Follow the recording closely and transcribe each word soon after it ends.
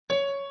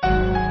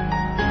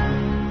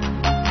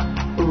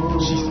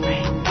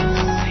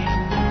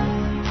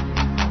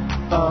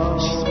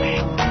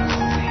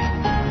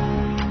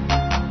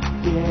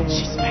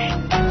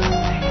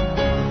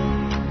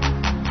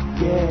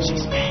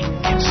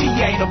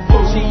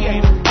She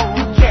ain't a fool,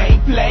 you can't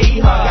play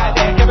her. Got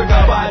that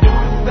Erykah Badu,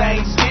 the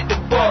same shit the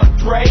fuck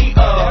Dre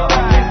up.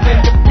 It's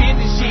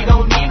independent, she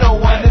don't need no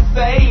one to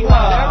save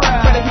her.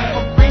 Try to hit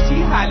for free, she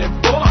hollering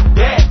fuck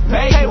that,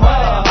 pay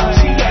her.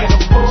 She ain't a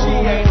fool,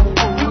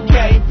 you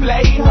can't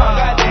play her.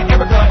 Got that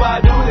Erykah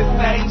Badu, the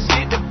same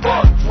shit the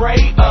fuck Dre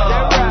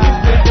up.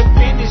 It's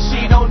independent,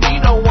 she don't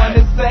need no one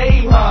to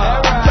save her.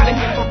 Try to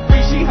hit for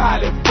free, she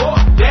hollering fuck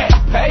that,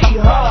 pay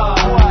her.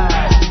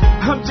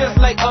 I'm just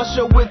like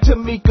Usher with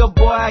Tamika,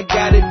 boy, I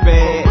got it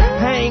bad.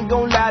 I ain't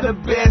gon' lie, the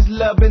best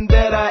loving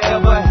that I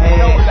ever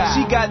had.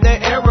 She got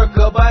that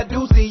Erykah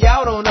Badu, see,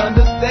 y'all don't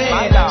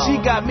understand.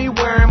 She got me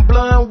wearing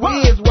blonde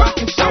wigs,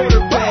 rocking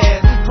shoulder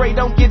pads. Dre,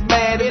 don't get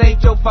mad, it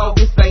ain't your fault,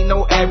 this ain't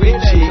no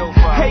average chick.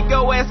 Hey,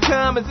 go ask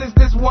Common, since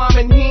this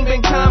woman, he ain't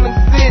been common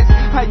sense.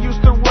 I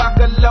used to rock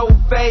a low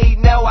fade,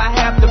 now I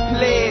have to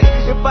pledge.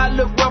 If I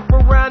look rough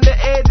around the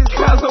edges,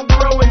 cause I'm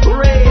growing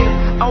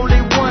dreads.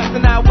 Only once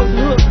and I was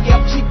hooked,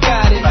 yep, she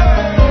got it.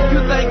 You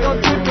think I'm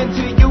tripping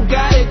till you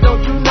got it, don't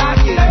you knock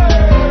it.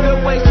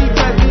 The way she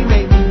touch me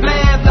make me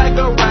blast like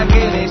a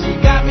rocket. And she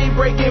got me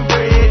breaking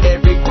bread,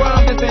 every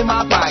crumb is in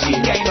my pocket. She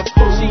ain't a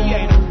fool,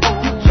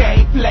 you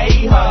can't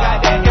play her.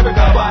 Got that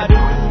Erykah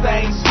Badu, the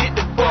same shit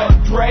the fuck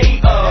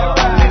Dre up.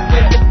 It's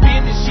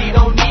independent, she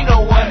don't need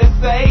no one to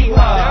save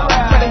her.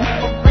 Try to hit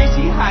for free,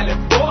 she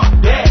hollering fuck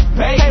that,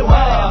 pay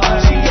her.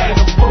 She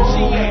ain't a fool,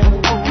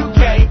 you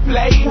can't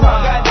play her.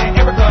 Got that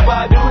Erykah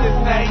Badu, the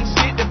same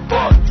shit the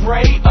fuck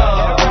Dre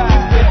up.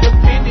 It's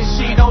independent,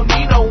 she don't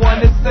need no one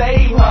to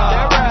save her.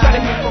 Try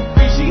to hit for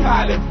free, she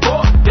hollering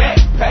fuck that,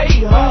 pay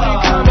her. She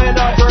coming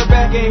off her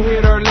back and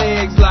hit her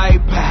legs like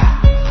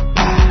pow,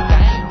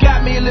 pow.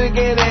 Got me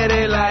looking at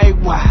it like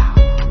wow,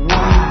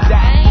 wow.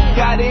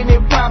 Got any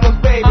problems,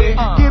 baby?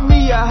 Give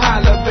me a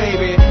holler,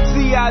 baby.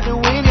 See, I do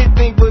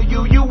anything for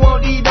you, you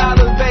want these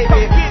dollars,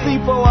 baby. See,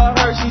 for a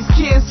Hershey's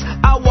kiss,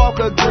 I walk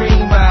a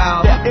green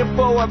mile. And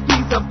for a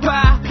piece of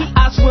pie,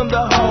 I swim the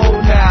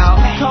hole now.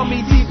 Call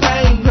me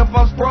T-Pain, if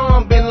I'm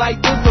sprung, been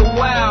like this a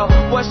while.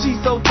 But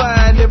she's so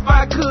fine, if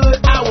I could,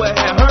 I would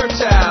have her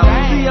child.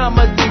 See, I'm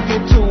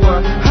addicted to her,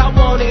 I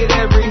want it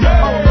every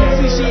day.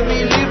 See, she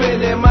be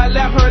living in my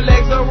lap, her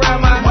legs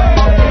around my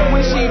head.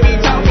 When she be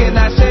talking,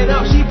 I shut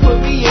up, she put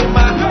me in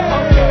my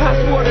I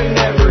swore to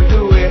never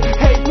do it,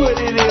 hey, put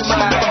it in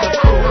my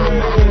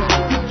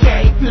You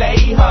can't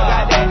play her.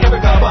 Got that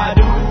Erykah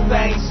Badu, the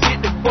same shit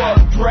the fuck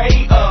Dre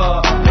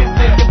up. It's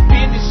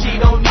independent, she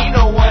don't need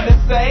no one to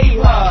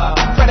save her.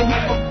 Try to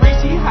hit for free,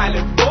 she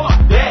hollering fuck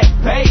that,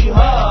 pay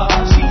her.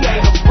 She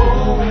ain't a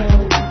fool,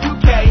 you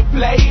can't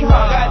play her.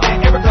 Got that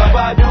Erykah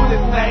Badu, the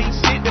same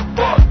shit the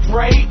fuck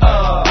Dre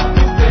up.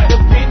 It's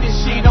independent,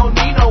 she don't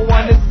need no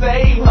one to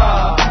save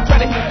her. Try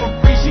to hit for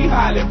free, she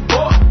hollering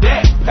fuck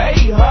that,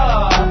 pay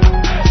her.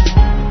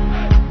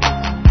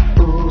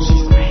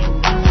 She's made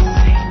me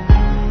sick.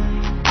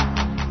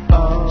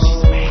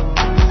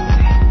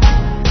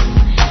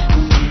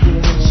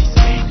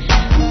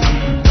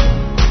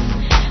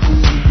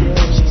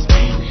 She's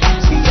made me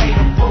sick. She ain't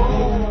a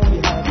fool,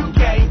 you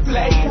can't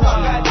play her.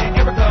 Got that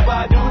Erykah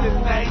Badu, the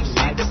same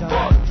shit the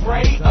fuck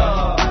Dre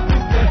up.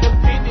 It's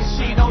independent,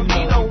 she don't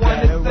need no one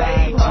to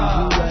save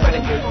her. Try to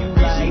hit for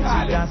free, she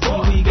hollering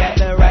fuck We got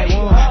that, that right pay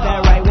one, her.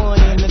 that right one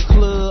in the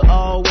club,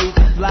 always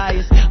the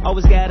flyest,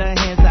 always got her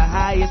hands the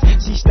highest.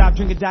 She stopped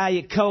drinking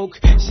Diet Coke,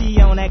 she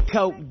on that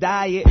Coke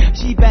diet.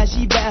 She bat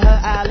her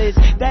eyelids,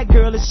 that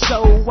girl is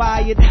so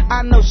wired.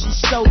 I know she's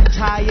so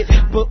tired,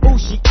 but ooh,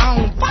 she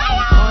on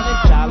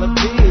fire. $100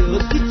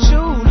 bills, look at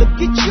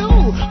you,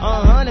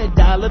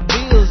 $100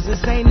 bills.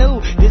 This ain't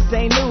new,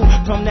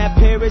 from that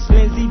Paris,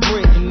 Lindsay,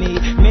 Brittany,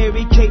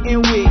 Mary Kate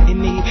and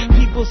Whitney.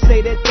 People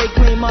say that they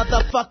clean,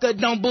 motherfucker,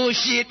 don't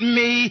bullshit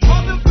me.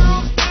 All the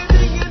girls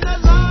standing in the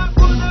line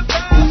for the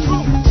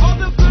bathroom. All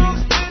the girls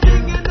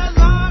standing in the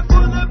line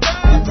for the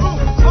bathroom.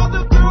 All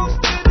the girls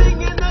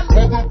standing in the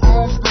line.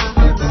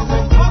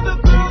 All the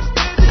girls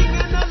standing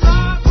in the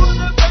line for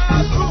the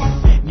bathroom.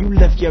 You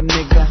left your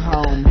nigga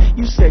home.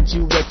 You said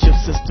you with your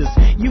sisters.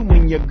 You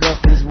and your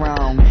girlfriend's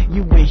wrong.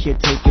 You in here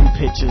taking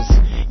pictures.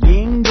 You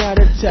ain't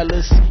gotta tell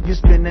us you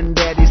spending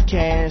daddy's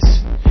cash.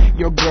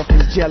 Your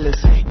girlfriend's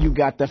jealous. You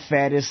got the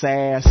fattest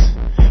ass.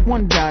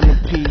 One down to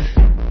pee,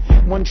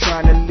 one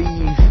trying to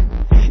leave.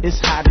 It's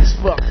hot as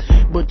fuck,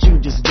 but you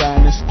just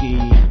dying to ski.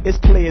 It's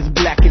clear as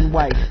black and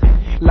white,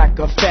 like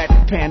a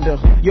fat panda.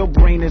 Your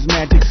brain is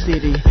Magic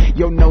City,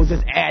 your nose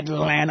is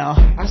Atlanta.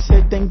 I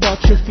said think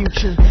about your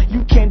future,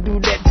 you can't do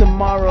that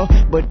tomorrow.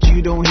 But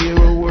you don't hear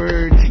a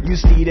word, you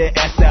see the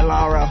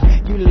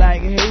SLR. You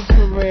like, hey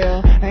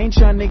Pharrell, I ain't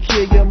trying to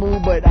kill your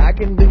mood, but I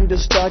can do the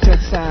start your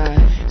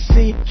time.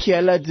 See,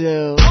 killer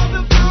dude. All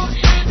the girls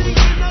standing in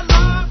the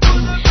line for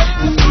the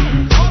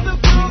bathroom. All the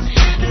girls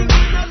standing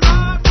in the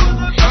line for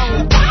the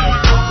bathroom.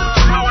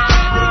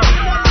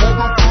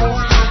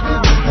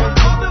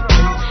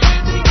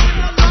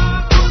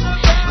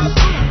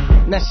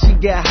 Now she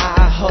got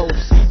high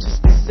hopes,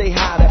 just to say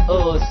hi to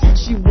us.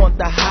 She She want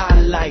the high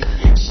life,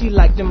 she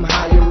like them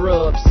higher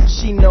ups.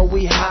 She know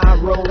we high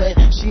rolling,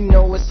 she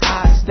know it's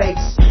high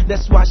stakes.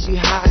 That's why she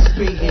high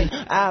speeding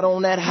out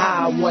on that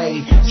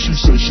highway. She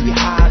say she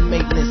high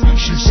maintenance,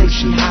 she say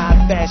she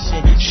high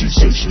fashion, she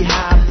say she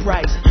high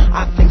price.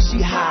 I think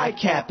she high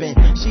capping.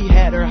 She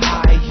had her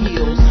high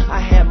heels, I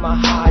had my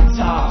high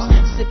tops,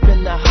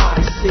 sipping the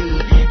high C,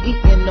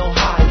 eating no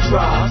high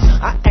drops.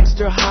 I asked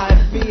her how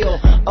I feel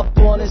up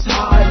on this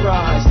high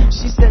rise.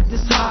 She said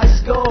this high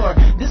score,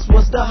 this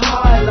was the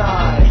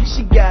highlight.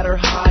 She got her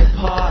high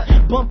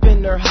pot,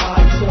 bumping her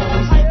high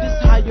tunes.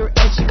 This higher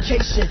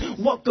education,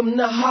 welcome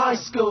to high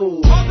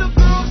school. All the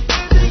girls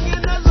standing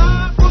in the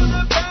line for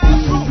the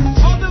bathroom.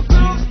 All the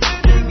girls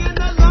standing in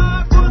the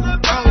line for the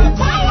bathroom.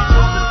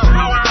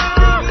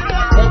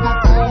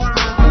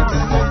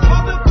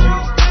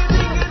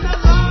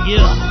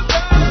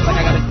 Like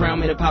I got a crown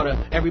made of powder.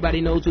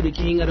 Everybody knows who the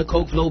king of the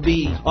coke flow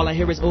be. All I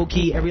hear is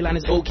O-key, every line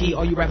is O-key.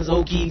 All you rappers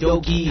O-key,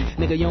 dokie.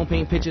 Nigga, you don't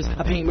paint pictures,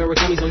 I paint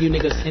Murakami's on you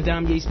niggas. And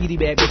Damier speedy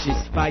bad bitches.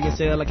 Buy and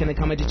sell, I can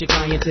accommodate your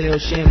clientele.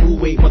 Shampoo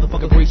weight,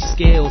 motherfucker, brace your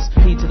scales.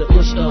 P to the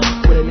ush up,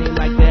 with a name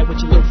like that,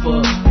 what you look for?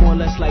 More or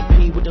less like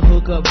P with the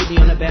hook up. Put me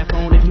on the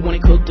backbone if you want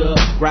it cooked up.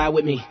 Ride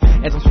with me,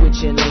 as I'm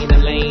switching lane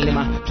to lane. And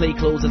my play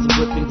clothes as I'm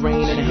dripping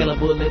grain. And a hell of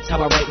bullets, how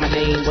I write my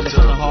name. When it's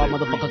on the hard,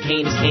 motherfucker,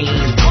 Kane is Kane.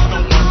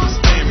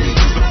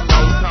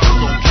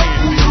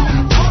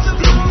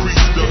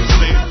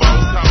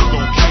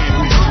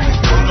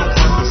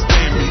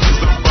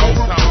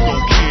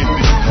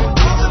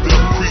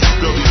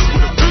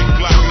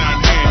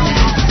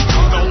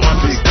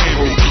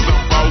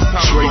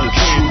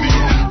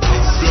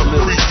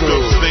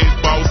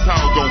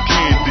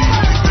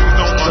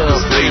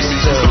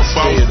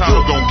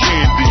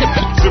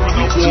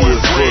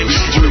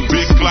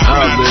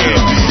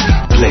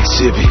 Black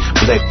Chevy,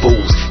 black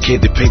Bulls,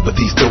 candy paint with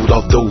these throwed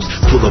off those.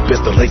 Pull up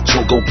at the lake,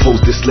 trunk gon'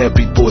 pose. This slab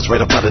beat boys right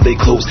up out of they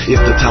clothes.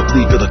 If the top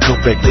leave, it'll come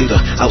back later.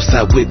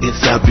 Outside with,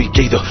 inside be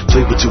gator.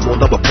 Play what you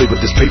want, I'ma play with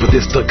this paper.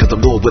 This stunt cause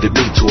I'm knowing what it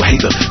means to a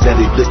hater. Now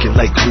they looking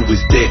like who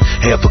is that?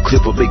 Half a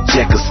clip will make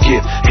Jack a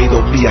skit. Hate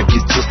on me, I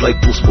get just like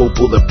Boost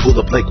Mobile and pull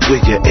up like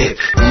where you at.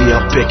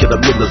 Yeah, I'm back in the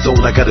middle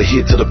zone. I gotta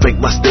hit to the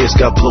bank, my stash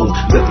got blown.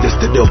 Left less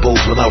than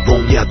elbows when I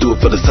roam. Yeah, I do it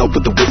for the south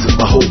with the woods in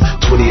my home.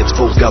 20-inch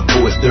foes got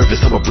boys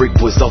nervous. I'ma break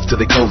boys off till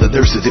they call the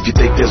nurses. If you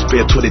think that's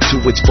bad,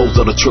 22-inch foes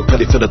on the truck,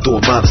 probably finna throw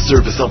a mine of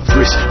service. I'm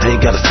fresh, I ain't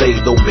got a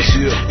stain on me,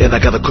 and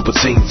I got a couple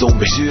chains on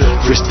me.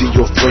 Fresh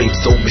your frames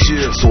on me,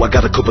 so I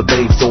got a couple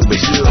names on me.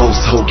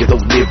 Post Hogan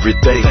on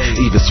everything,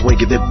 even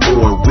swinging them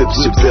foreign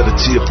whips. You better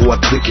chill before I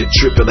click and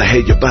trip, and I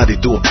had your body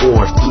doing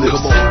foreign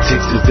flips.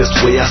 Texas, that's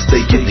way I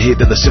stay, getting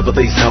hit in the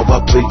Chevrolets, how I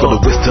play. From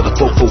the west to the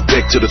fofo,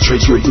 back to the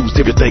trade. You lose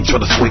everything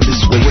trying to swing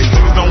this way.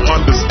 Don't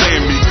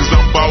understand me, cause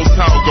I'm boss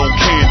hog on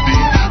candy.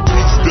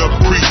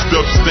 Priest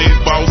up, stand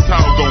boss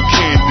hog on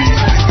candy.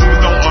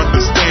 Don't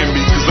understand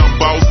me, cause I'm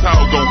boss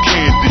hog on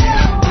candy.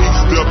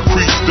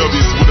 Priest up,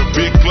 it's with a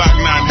big Glock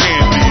 9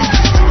 handy.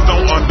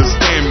 Don't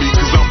understand me,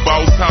 cause I'm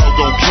boss hog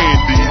on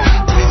candy.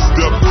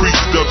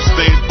 Priest up,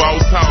 stand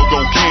boss hog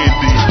on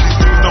candy.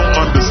 Don't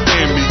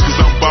understand me, cause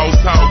I'm boss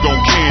hog on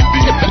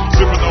candy.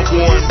 Sipping on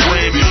war and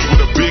brandy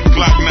with a big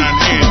Glock 9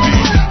 handy.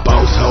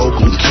 Boss hog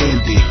on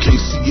candy, can't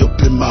see up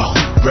in my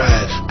hoop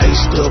ride.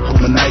 Iced up on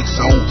the nights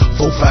on,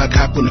 4-5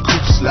 hop on the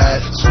coupe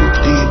slide.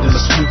 Swooped in, then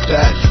I swooped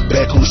out.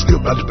 Back on the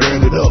strip, about to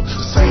burn it up.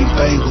 The same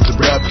thing with the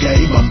rap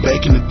game, I'm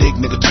back in the dick,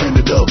 nigga, turn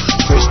it up.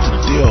 Fresh to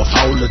death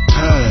all the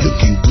time,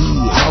 looking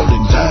good,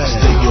 hauling down.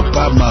 Stay up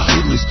by my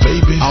business,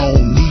 baby, I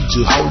don't need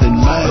you, holding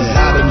mine. A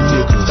lot of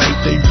niggas think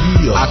they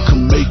real, I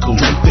can make them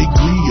drink they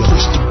grill.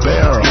 Push the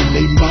barrel in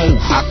they mouth,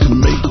 I can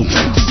make them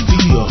drink the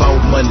steel. About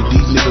money,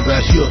 these niggas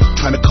out here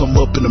trying to come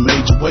up in a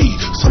major way.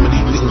 Some of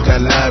these niggas got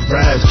live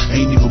rides,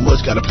 ain't even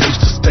much got a place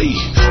to stay.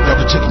 Y'all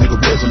can check a nigga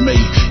resume,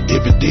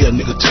 every day a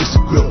nigga takes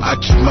a grip. I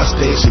keep my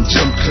stash in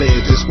gym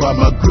class, that's why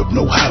my grip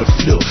know how to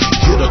flip.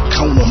 Hit a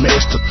counter,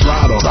 mash the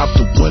throttle, drop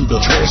the window,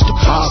 trash the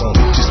bottle.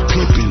 Just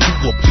pimping, you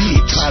a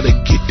bitch, try to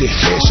get the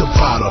hash up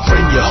out of.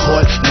 Bring your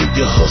heart, and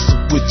your hustle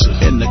with you,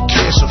 and the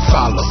cash will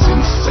follow.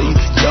 Sensei,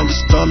 young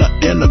stunner,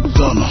 and a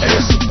gunner,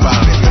 ask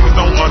about it.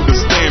 Don't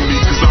understand me,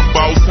 cause I'm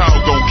boss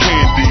hog on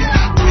candy.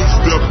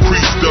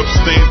 Priest up,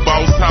 stand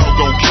boss hog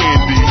on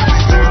candy.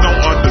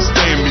 Don't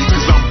understand me,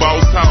 cause I'm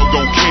boss hog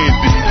on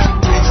candy.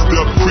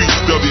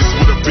 Priest up, it's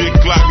with a big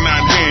Glock 9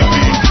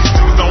 handy.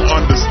 Don't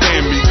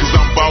understand me, cause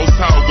I'm boss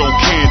hog on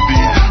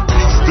candy.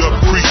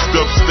 Priest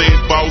up, stand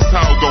boss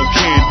hog on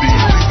candy.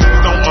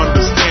 Don't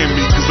understand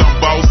me, cause I'm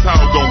boss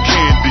hog on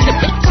candy.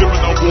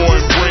 Sipping on war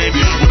and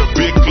brandy with a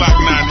big Glock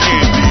 9 handy.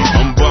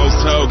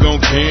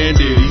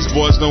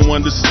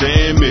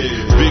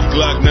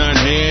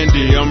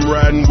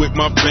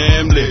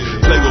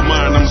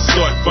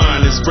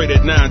 spray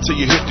that 9 till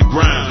you hit the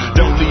grind.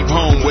 Don't leave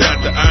home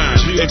without the iron.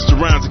 Extra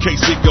rounds in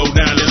case it go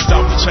down. Let's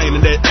stop the chain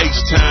in that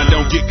H-time.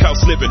 Don't get caught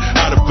slipping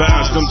out of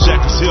bounds. Them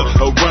jackets here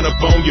will run up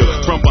on you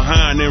from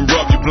behind and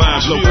rub your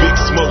blinds. Blow big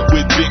smoke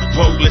with big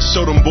poke. Let's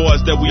show them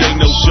boys that we ain't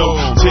no show.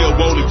 Tell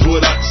Wally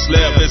put out the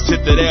slab. Let's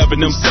hit that ab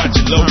and them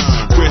Sachi low.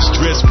 Fresh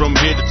dress from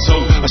head to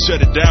toe. I shut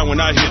it down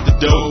when I hit the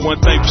door. One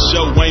thing for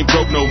sure, ain't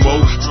broke no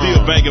more.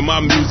 Still banging my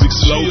music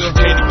slow.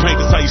 Candy paint,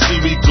 that's how you see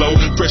me glow.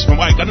 Fresh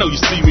from Ike, I know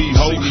you see me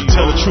ho.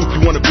 Tell the truth,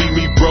 you wanna be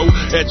me bro.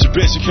 At your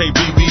best, you can't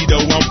be me though.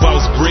 I'm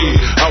boss bred,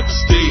 out the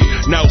stead,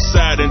 and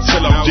outside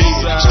until I'm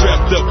dead.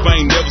 Strapped up,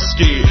 I ain't never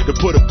scared to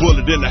put a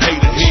bullet in the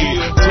hater head.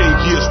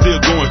 10 years still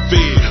going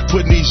fed,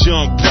 putting these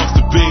young punks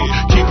to bed.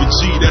 Keep it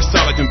G, that's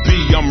all I can be.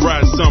 I'm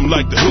riding something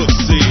like the hook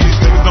said.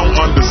 Niggas don't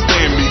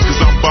understand me, cause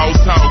I'm boss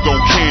hog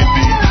on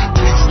candy.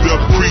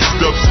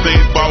 Creased up,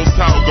 stand boss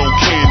hog on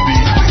candy.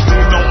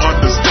 Niggas don't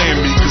understand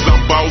me, cause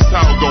I'm boss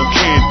hog on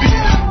candy.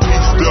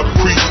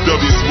 Creased up,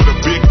 it's with a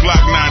big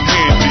Glock 9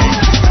 handy.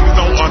 Niggas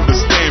don't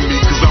understand me,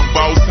 cause I'm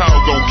boss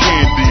hog on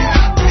candy.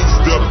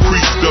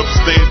 Creased up,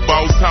 stand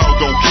boss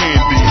hog on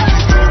candy.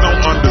 Niggas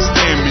don't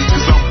understand me,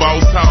 cause I'm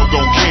boss hog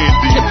on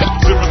candy.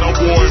 Sipping on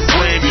war and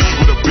brandy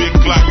with a big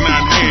Glock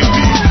 9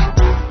 handy.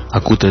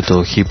 Ακούτε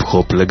το Hip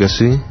Hop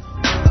Legacy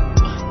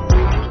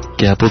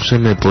και απόψε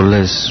με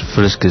πολλές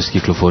φρέσκες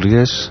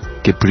κυκλοφορίες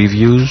και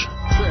previews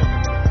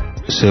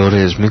σε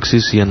ωραίες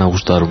μίξεις για να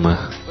γουστάρουμε.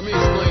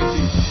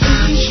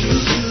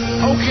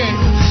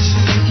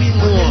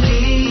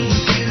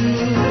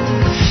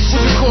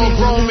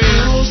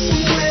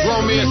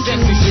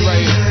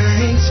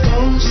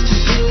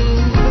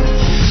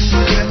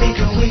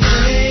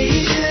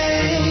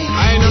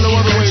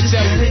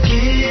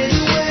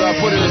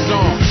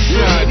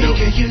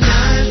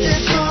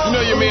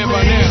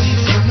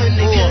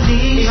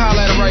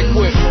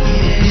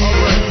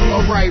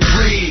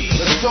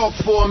 Talk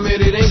for a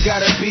minute, ain't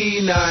gotta be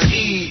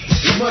naive.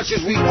 As much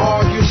as we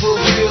argue, for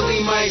real, he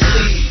might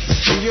leave.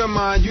 In your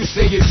mind, you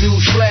say your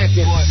dude's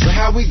slacking. But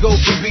how we go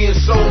from being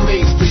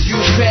soulmates to you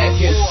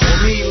packing? Or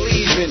me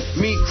leaving,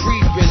 me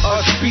creeping,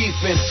 us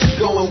beefing,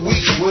 going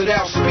weak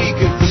without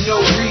speaking for no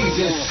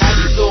reason. I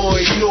just don't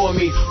ignore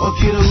me or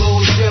get a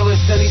little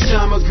jealous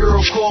anytime a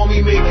girl call me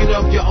making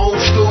up your own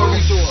story.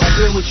 I've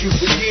been with you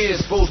for years,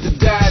 supposed to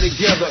die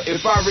together.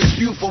 If I risk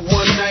you for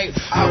one night,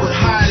 I would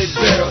hide it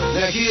better.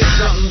 Now here's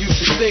something you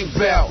should think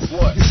about.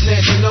 You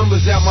snatching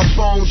numbers out my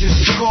phone just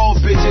to call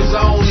bitches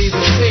I don't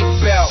even think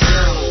about.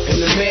 And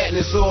the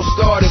madness all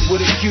started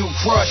with a cute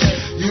crush.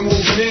 You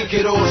moving in,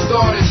 it all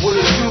started with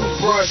a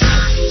toothbrush.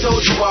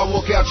 Told you I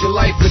walk out your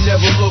life and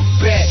never look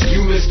back.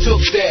 You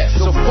mistook that,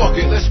 so fuck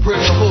it, let's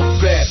bring the hook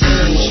back. To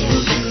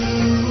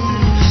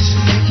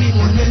make me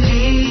wanna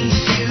leave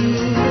you,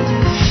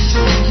 to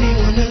make me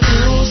wanna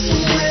go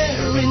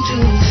somewhere and do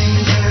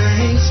things I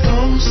ain't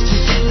supposed to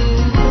do.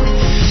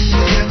 You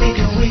got me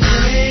going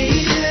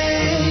crazy,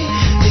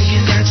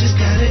 thinking I just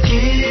gotta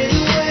get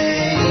away.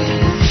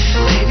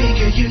 Baby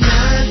girl, you're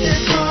not that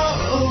far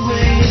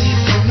away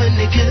from a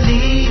nigga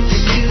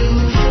leaving you,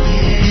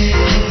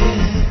 yeah.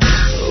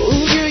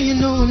 Oh girl, you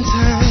know I'm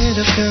tired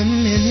of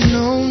coming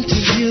home to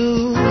you.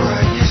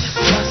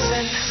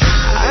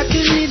 I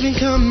can't even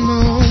come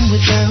home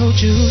without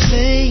you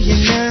saying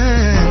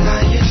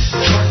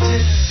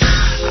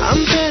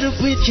I'm fed up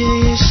with your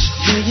issue.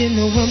 Girl, you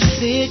know I'm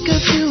sick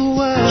of you.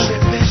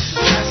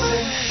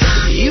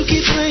 You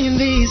keep playing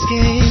these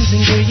games,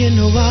 and girl, you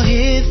know I'll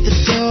hit the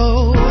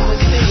door.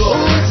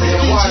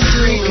 Why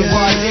scream and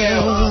why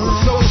yell? I'm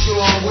social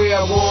on where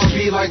I wanna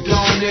be like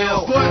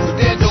Darnell, but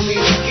that don't mean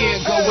we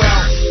can't go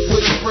out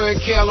with a friend,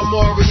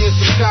 calamari and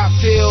some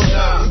cocktails.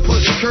 We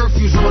putting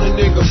curfews on a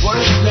nigga, but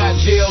it's not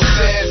jail.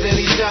 Says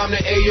anytime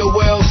the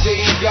AOL say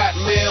he got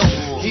mail.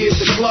 Here's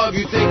the club,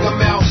 you think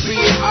I'm out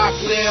being hot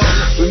now?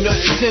 But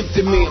nothing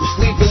tempted me, I'm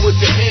sleeping with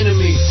the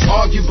enemy.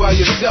 Argue by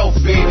yourself,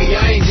 baby,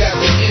 I ain't got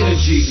the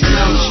energy. You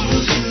know?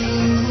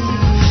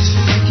 To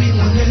make me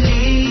wanna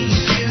leave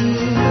you,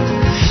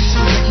 to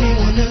make me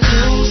wanna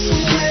go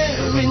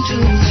somewhere and do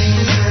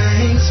things I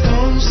ain't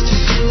supposed to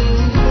do.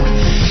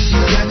 You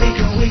got me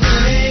going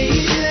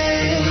crazy,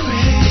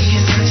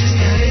 because I just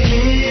gotta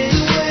get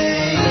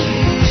away.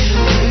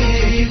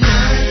 Baby, you're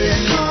not that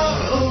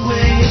far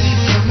away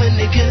from a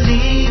nigga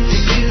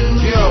leaving you.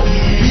 Yo,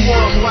 you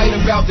wanna fight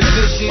about the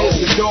dishes,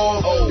 the dog,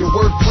 your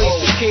workplace,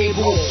 the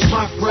cable,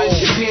 my friends,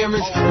 your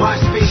parents, my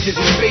space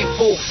isn't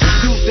faithful.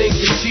 Do things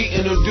you're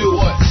cheating or do.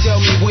 Tell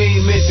me we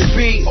ain't meant to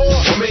be,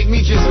 or make me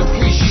just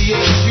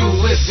appreciate you.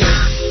 Listen,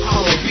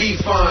 I'ma be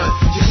fine,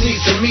 just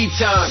need some me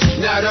time,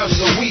 not us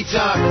or we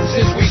time,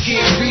 since we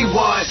can't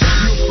rewind.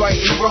 You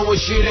fighting, throwing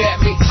shit at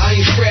me, I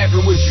ain't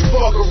scrapping with you.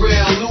 Fuck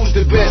around, lose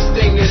the best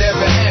thing that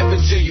ever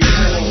happened to you.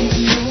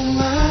 You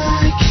know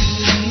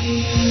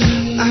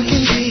I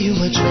can be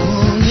what you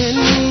want and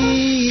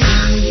need.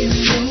 You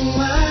know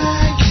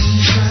I can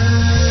try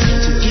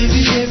to give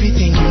you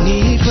everything you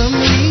need from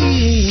me.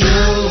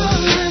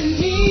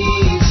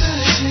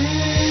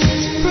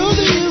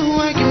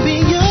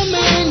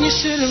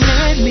 Should've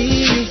met me,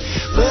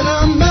 but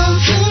I'm about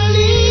to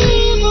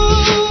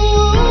leave.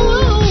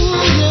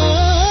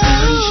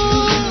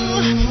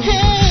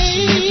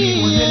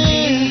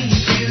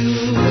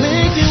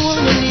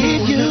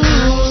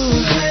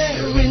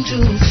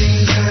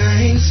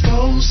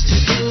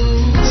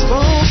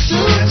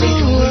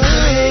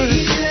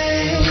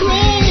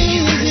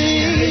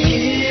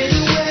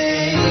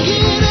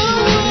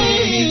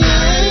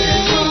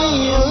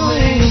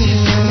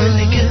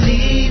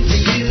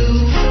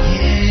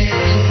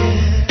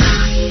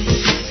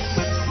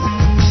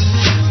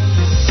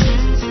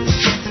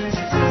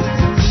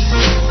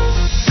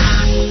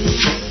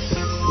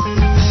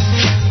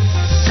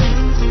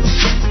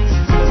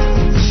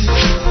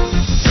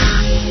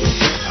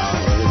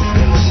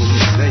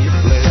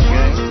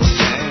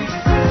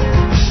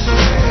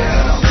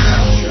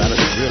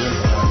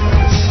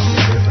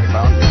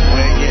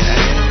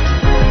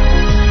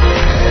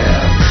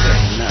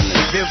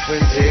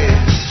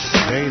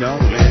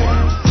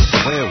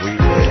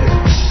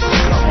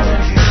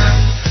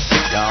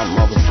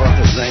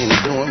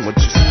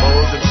 you're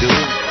supposed to do.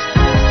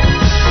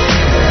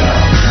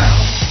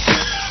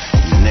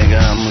 Nigga,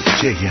 I'ma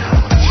kill you.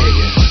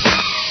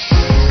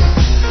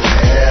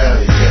 Hell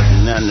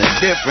yeah. None the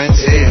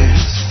difference is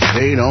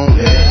they don't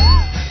live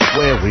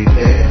where we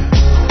live.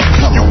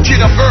 You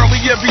get up early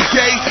every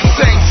day,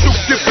 same suit,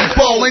 different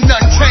bowl, ain't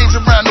nothing changed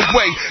around the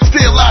way.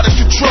 Still out of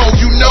control,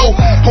 you know.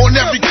 On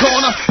every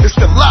corner, it's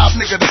the live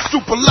nigga, the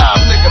super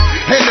live nigga,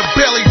 and the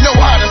belly know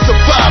how to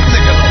survive,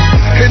 nigga.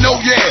 And oh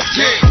yeah,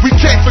 we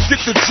can't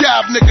forget the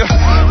job, nigga.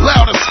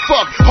 Loud as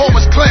fuck,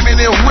 homies claiming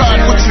they'll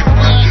ride with you.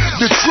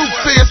 The truth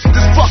is,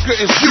 this fucker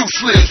is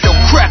useless. Yo,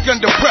 crack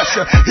under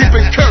pressure, he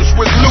been cursed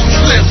with loose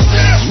lips.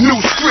 New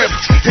script,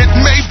 it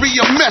may be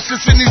a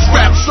message in these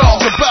rap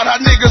songs about how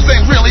niggas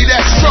ain't really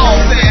that strong.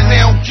 Saying they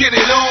don't get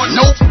it on,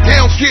 nope, they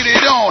don't get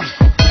it on.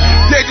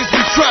 They just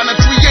be trying to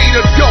create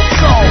a dope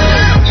song.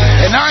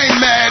 And I ain't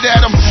mad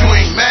at them, you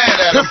ain't mad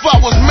at them. If I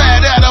was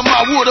mad at them,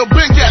 I would've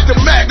been got the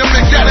Magnum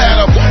and got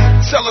at them.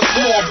 Tell us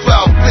more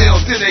about Bill,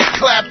 did they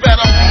clap at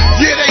him?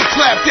 Yeah, they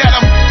clapped at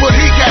him, but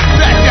he got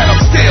back at him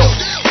still.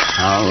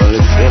 I don't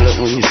really feel it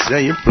when you say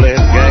you play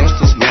a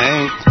gangster's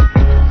game.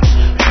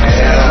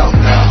 Hell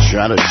no.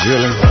 Try to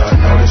drill it, but I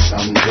notice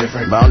something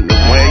different about the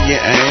way you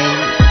aim.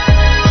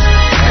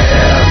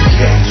 Hell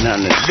yeah.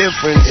 None the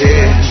difference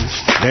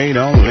is they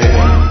don't live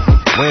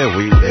where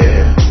we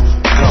live.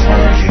 Come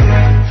on, kid.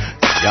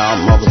 Y'all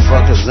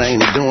motherfuckers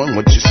ain't doing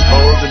what you're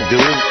supposed to do.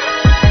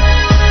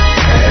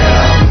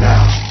 Hell no.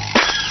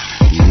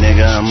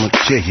 Nigga, I'ma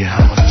kill you.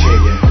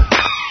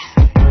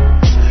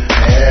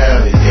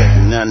 Hell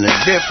yeah. None the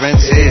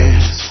difference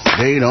is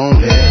they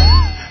don't live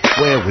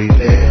where we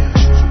live.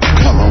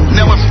 Come on.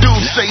 Now if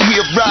dudes say he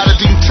a rider,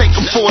 do you take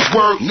him for his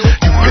word?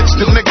 You pitch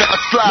the nigga a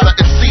slider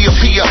and see if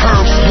he a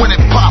herb. When it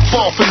pop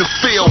off in the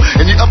field,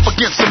 and you're up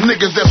against some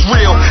niggas that's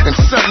real, and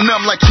something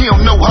numb like he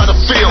don't know how to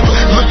feel.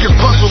 Looking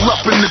puzzled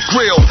up in the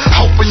grill,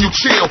 hoping you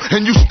chill,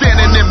 and you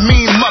standing there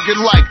mean mugging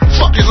like,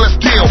 fuck it, let's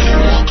deal.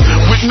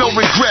 With no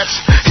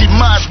regrets, he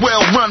might as well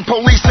run.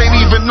 Police ain't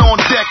even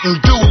on deck, and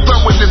dude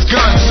throwing his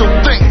gun. So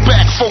think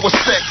back for a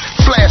sec,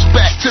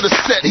 flashback to the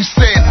set. He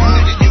said,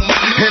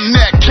 and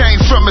that came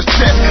from his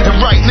chest. And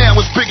right now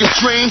his biggest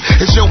dream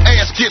is your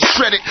ass get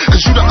shredded,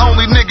 cause you the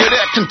only nigga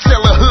that can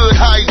tell a hood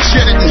how he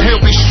jetted. And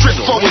he'll be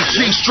stripped for his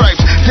G-stripes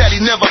that he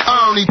never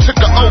earned. He took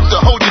an oath to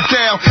hold you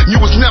down,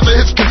 you was never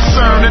his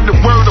concern. In the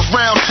word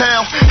around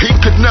town, he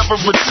could never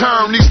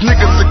return. These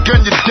niggas will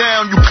gun you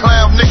down, you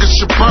clown niggas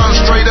should burn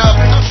straight up.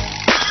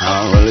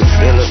 I don't really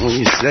feel it when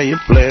you say you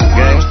play a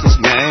gangster's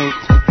game.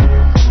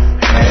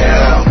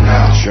 Hell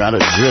no. Try to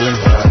drill it,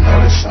 but I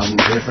notice something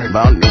different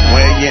about the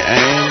way you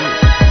aim.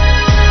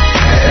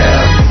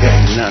 Hell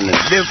yeah. None the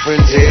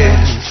difference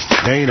is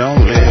they don't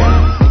live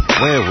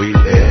where we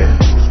live.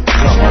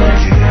 Come on,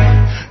 kid.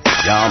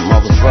 Y'all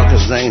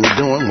motherfuckers ain't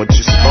doing what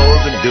you're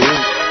supposed to do.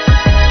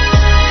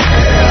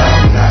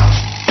 Hell no.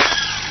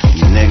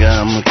 Nigga,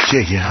 I'ma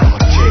kill you.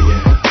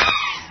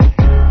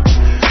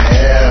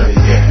 Hell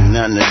yeah.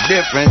 None the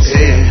difference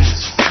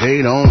is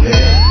they don't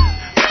live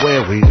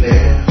where we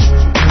live.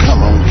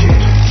 Come on,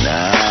 kid.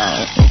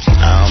 Nah,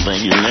 I don't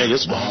think you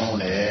niggas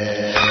want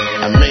it.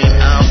 I mean,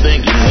 I don't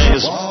think you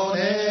niggas want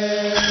it.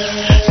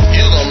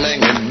 You gon'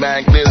 make me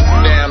back this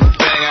damn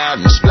thing out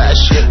and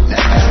splash it.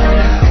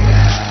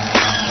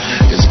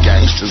 There's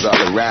gangsters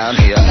all around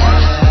here.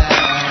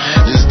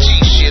 This G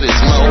shit is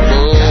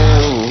mobile.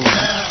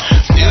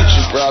 You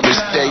should probably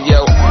stay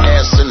your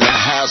ass in the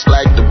house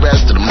like the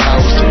rest of them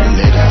hoes do,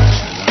 nigga.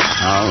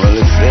 I don't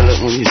really feel it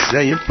when you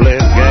say you play a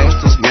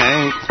gangster's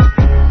game.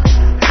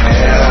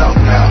 Hell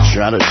no.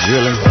 Try to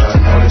drill it, but I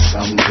notice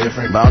something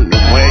different about the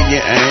way you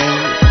aim.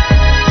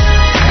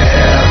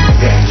 Hell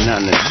yeah.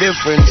 None the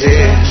difference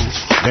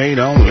is they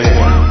don't live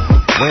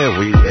where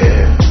we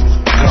live.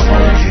 Come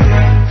on, kid.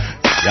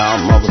 Y'all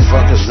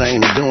motherfuckers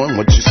ain't doing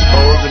what you're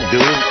supposed to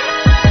do.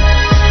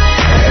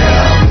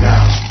 Hell no.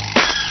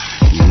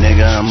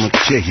 Nigga, I'ma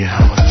kill you.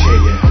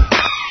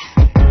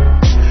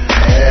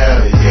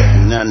 Hell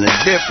yeah. None the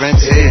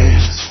difference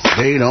is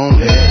they don't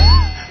live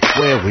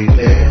where we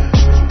live.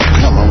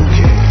 Come on,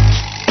 kid.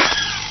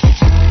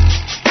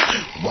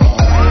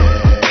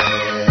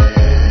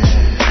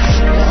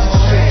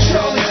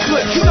 Charlie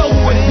Cliff, you know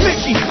who it is.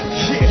 Mickey,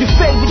 your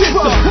favorite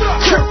brother,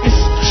 Curtis.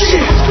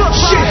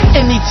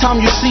 Anytime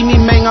you see me,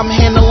 man, I'm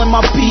handling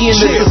my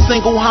business. A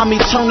single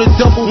homie turn to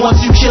double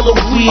once you kill a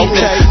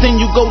witness. Then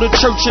you go to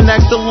church and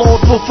ask the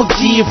Lord for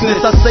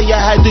forgiveness. I say I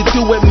had to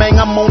do it, man,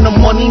 I'm on the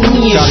money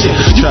mission.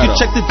 You can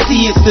check the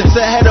distance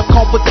ahead of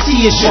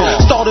competition.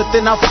 Started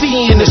then I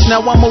finished,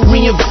 now I'ma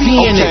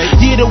reinvent it.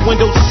 Yeah, the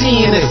window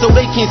seeing it, so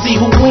they can't see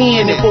who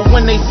win it. But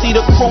when they see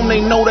the chrome,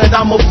 they know that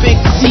I'm a big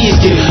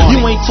ticket.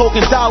 You ain't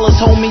talking dollars,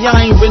 homie,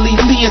 I ain't really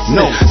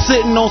listening.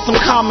 Sitting on some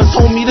comments,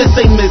 homie, this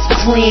ain't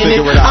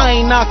misprinted.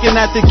 I ain't knocking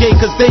at the gate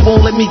cause they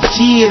won't let me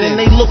get it. And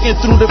they looking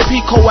through the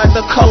peephole yellow as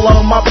the color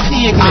of my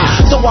pigment.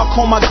 So I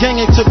called my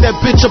gang and took that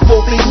bitch up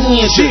off the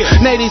hinges.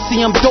 Now they see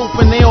I'm dope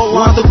and they all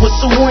lined up with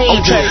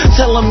syringes.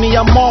 Telling me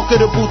I'm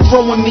marketable,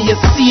 throwing me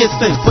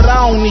assistance. But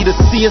I don't need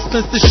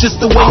assistance, it's just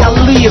the way I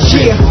live.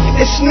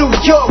 It's New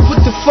York,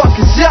 what the fuck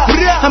is up?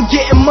 I'm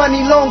getting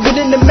money longer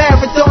than the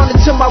marathon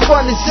until my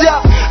run is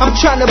up. I'm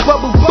trying to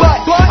bubble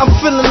butt, I'm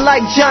feeling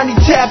like Johnny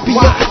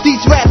Tapia.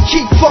 These raps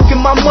keep fucking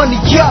my money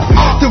up.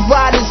 The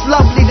ride is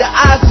lovely, the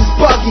eyes is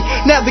buggy.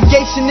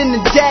 Navigation in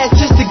the dash,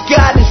 just the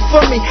guide is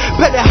for me.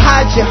 Better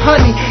hide your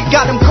honey.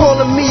 Got them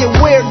calling me a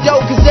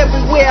weirdo, cause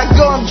everywhere I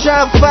go I'm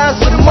trying to find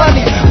some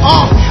money.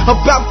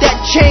 About that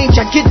change,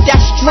 I get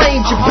that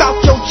strange. About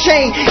your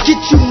chain, get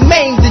you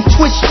maimed and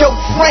twist your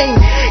frame.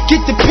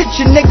 Get the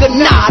picture, nigga,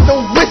 nah,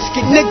 don't risk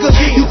it, nigga.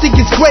 You think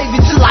it's gravy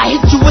till I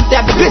hit you with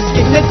that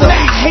biscuit, nigga.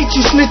 I hate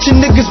you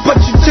snitching niggas,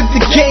 but you took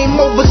the game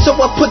over. So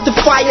I put the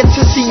fire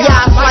to see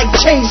eyes like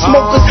chain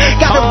smokers.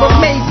 Gotta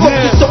remain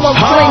focused, so I'm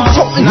flame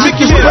toting.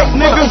 Niggas break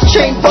niggas,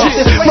 chain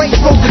focus. Range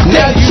Rover,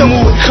 now you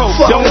move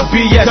coke, don't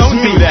BS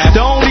me.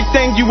 The only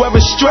thing you ever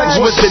stretch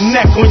was the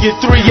neck on your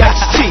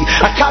 3XT.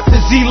 I caught the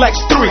Z-Lex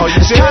 3.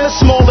 It's kinda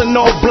small and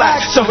all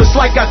black, so it's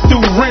like I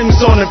threw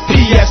rims on a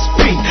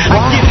PSP. I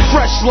get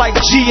fresh like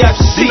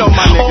GFC.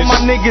 All my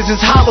niggas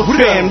is hollow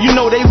fam. You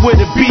know they with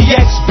a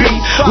BXB.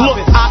 Look,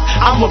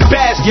 I'm a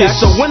bastard,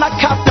 so when I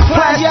cop the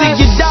plastic,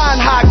 you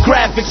dying high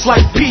graphics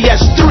like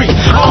PS3.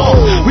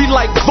 We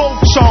like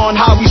Voltron,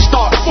 how we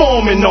start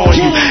forming on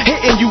you.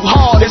 Hitting you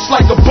hard, it's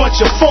like a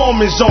bunch of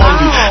formers on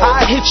you.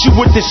 I hit you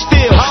with the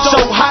steel, so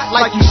hot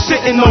like you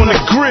sitting on a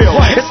grill.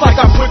 It's like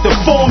I put the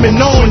foreman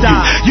on you.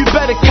 You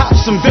better cop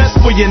some vests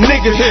for your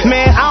niggas.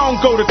 Man, I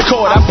don't go to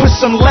court, I put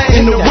some lead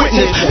in the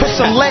witness. Put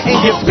some lead in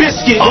your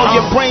biscuit, or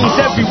your brains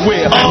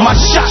everywhere. My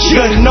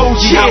shotgun knows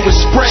you how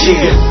it's spreading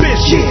your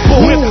biscuit.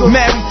 Women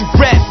married to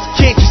rap.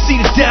 Can't you see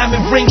the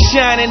diamond ring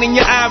shining in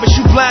your iris?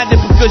 You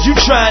blinded because you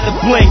trying to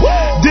blink.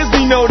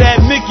 Disney know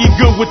that Mickey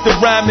good with the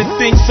rhyming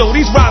thing, so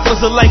these rappers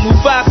are like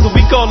Mufasa,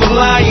 we call them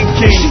Lion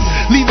King.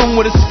 Leave them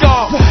with a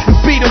scar and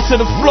beat them to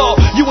the floor.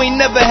 You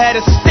ain't never had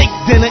a steak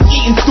dinner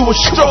eating through a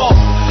straw.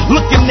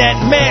 Looking at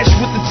MASH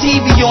with the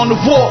TV on the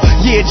wall.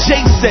 Yeah,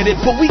 Jay said it,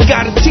 but we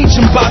gotta teach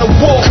them by the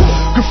wall.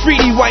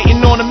 Graffiti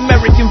writing on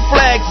American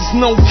flags. There's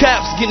no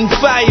cops getting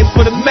fired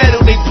for the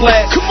metal they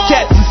blast.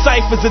 Cats and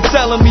ciphers are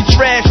telling me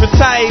trash,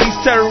 retire these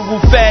terrible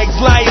fags.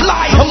 Liars,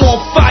 I'm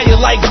on fire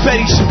like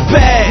Betty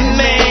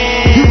Shabazz.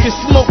 Man, you can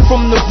smoke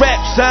from the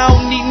raps. I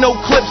don't need no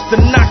clips to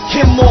knock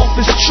him off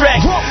his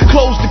track.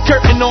 Close the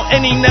curtain on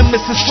any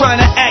nemesis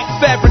trying to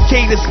act.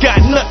 Fabricators got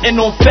nothing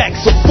on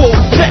facts, so full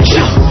back.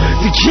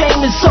 The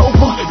game is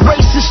over,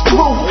 race is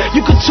through.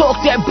 You can talk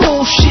that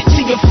bullshit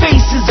till your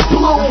face is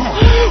blue.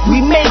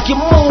 We making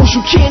moves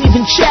you can't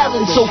even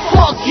challenge, so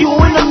fuck you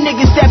and them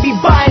niggas that be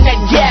buying that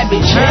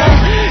garbage.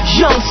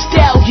 Young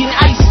stallion,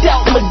 iced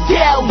out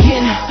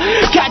medallion.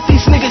 Got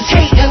these niggas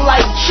hating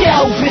like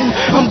Calvin.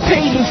 I'm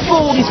paid in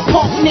full, these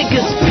punk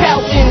niggas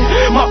pouting.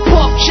 My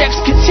pump checks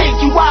could take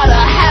you out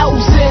of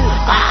housing.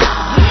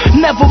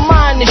 Never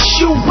mind the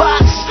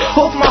shoebox.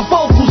 Hope my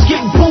vocals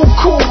get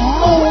buku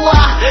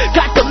moolah.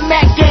 Got the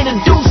Mac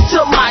introduced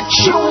to my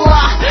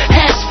chula.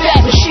 Ass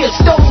fat but she a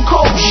stone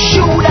cold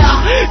shooter.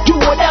 Do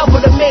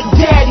whatever to make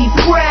daddy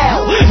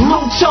proud.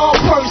 Luton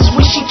purse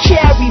when she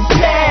carry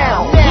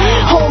pound.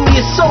 Homie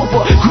is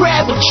sober,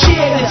 grab a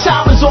chair. The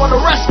time is on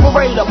the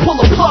respirator. Pull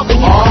a plug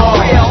in your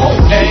real.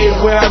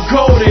 Everywhere I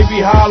go they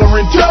be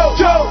hollering dope.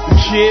 The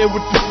kid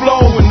with the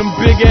flow and them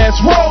big ass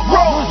roll.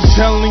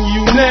 Telling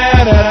you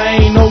now that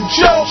I ain't no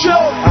joke.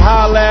 I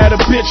holla at a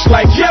bitch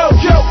like yo.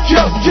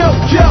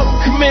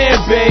 Come here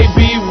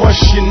baby,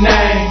 what's your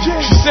name?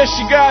 She said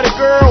she got a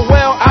girl,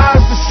 well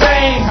eyes the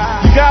same.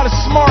 You got a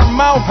smart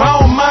mouth,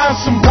 I don't mind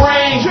some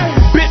brain.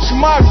 Bitch,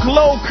 my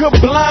glow could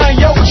blind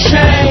your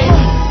chain.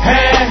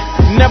 Hey,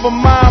 never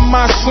mind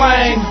my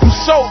slang. I'm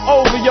so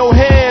over your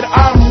head,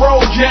 I'm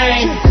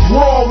Rogaine.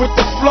 Raw with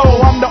the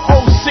flow, I'm the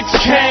 06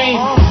 Kane.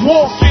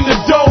 Walk in the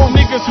door,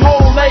 niggas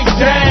whole leg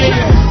dang.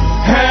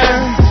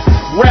 Hey,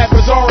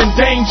 rappers are in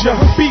danger,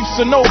 beef's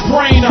a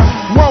no-brainer.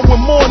 Run with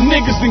more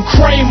niggas than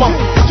Kramer.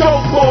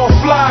 Dope ball,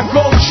 fly,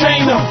 gold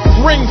chainer.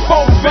 Ring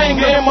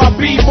 4-finger in my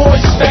B-boy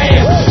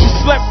stance. She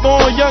slept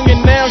on young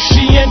and now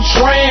she in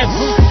trance.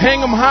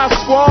 Hang 'em high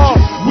squad,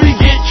 we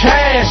get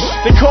cash.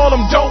 They call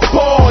him Dope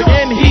Boy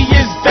and he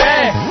is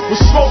that. With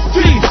Smoke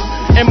Thief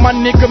and my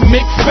nigga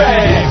Mick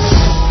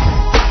Fags.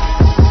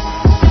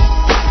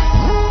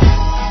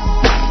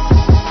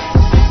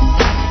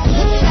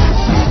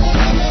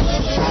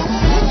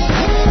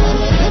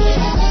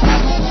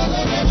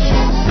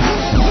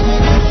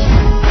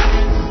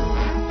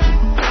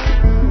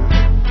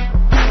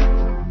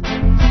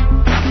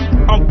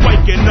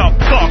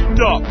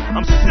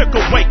 I'm sick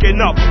of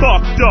waking up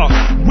fucked up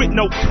with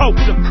no coke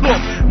to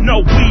cook, no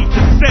weed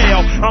to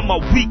sell. I'm a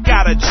week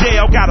out of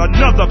jail, got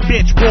another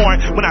bitch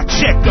warrant when I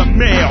check the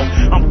mail.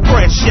 I'm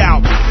fresh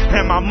out,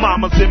 and my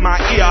mama's in my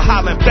ear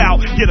hollering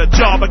bout get a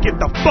job or get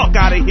the fuck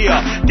out of here.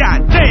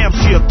 Goddamn,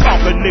 she'll talk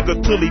a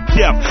nigga till he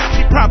deaf.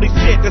 She probably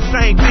said the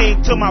same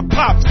thing to my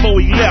pops before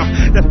he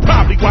left. That's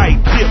probably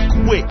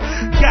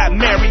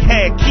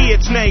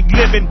rich nigga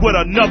living with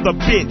another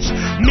bitch.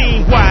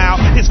 Meanwhile,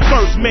 his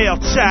first male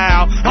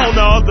child on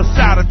the other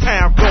side of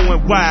town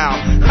going wild.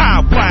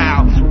 How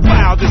wild?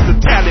 Wild is the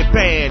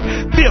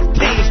Taliban.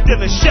 15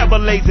 stealing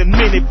Chevrolets and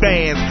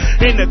minivans.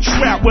 In the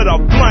trap with a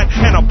blunt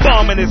and a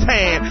bomb in his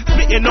hand.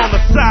 Sitting on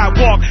the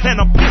sidewalk and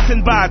I'm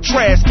pissing by a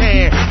trash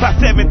can. By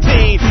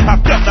 17, I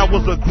felt I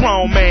was a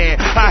grown man.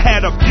 I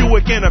had a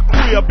Buick in a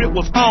crib, it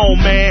was on,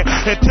 man.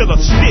 Until a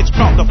snitch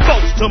brought the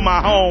folks to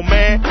my home,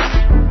 man.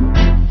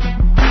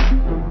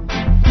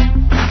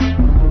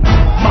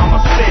 Mama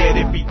said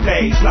it be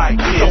days like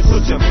this. Don't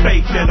put your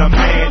faith in a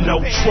man,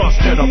 no trust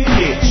in a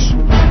bitch.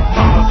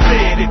 Mama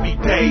said it be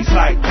days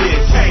like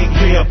this. Can't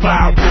live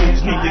by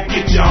rules, need to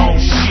get your own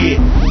shit.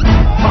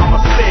 Mama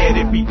said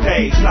it be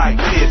days like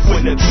this.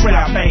 When the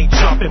trap ain't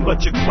jumping,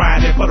 but you're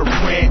grinding for the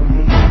rent.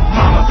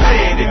 Mama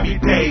said it be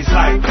days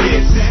like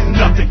this.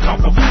 Nothing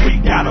come for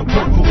free, gotta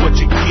work for what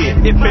you get.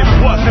 If it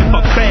wasn't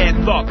for bad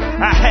luck,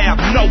 I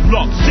have no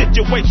luck.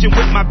 Situation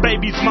with my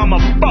baby's mama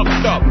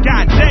fucked up.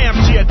 Goddamn,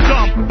 she a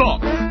dumb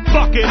fuck.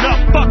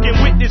 Fucking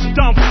with this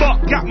dumb fuck.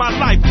 Got my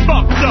life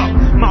fucked up.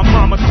 My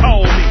mama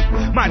told me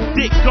my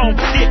dick gon'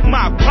 fit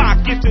my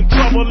pockets in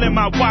trouble and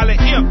my wallet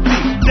empty.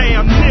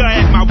 Damn near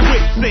at my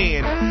wit's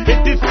end. If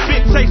this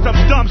bitch say some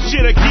dumb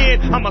shit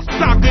again, I'ma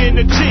sock her in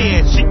the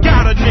chin. She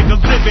got a nigga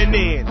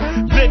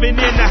living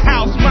in the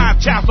house my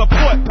child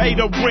support pay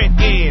the rent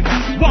in.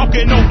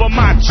 Walking over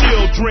my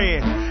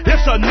children.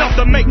 It's enough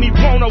to make me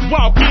wanna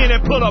walk in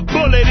and put a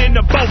bullet in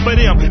the both of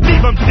them.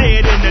 Leave them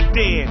dead in the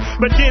den.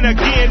 But then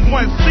again,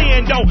 one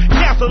sin don't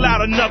cancel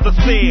out another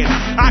sin.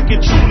 I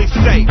can truly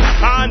say,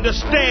 I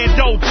understand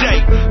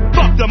OJ.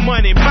 Fuck the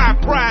money, my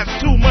pride's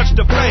too much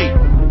to pay.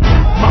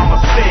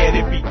 Mama said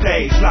it be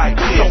days like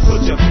this. Don't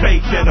put your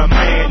faith in a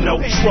man, no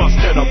trust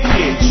in a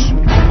bitch.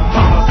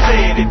 Mama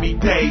said it be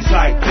days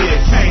like this.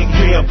 Can't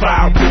live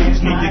by rules,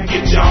 need to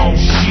get your own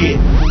shit.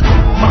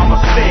 Mama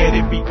said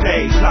it be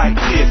days like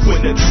this.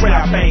 When the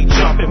trap ain't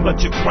jumping, but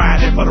you're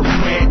grinding for the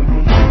rent.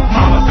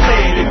 Mama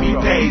said it be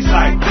days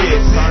like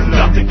this.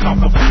 Nothing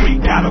come for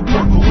free, gotta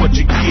work for what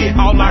you get.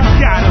 All I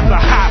got is a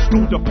high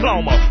school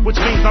diploma,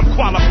 which means I'm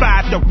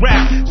qualified to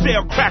rap,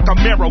 sell crack or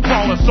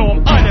marijuana, so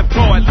I'm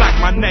unemployed like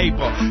my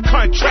neighbor.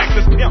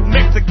 Contractors pimp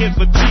Mexicans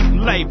for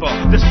cheap labor.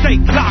 The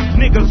state locks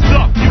niggas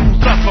up, use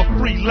us for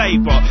free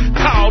labor.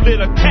 Call it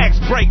a tax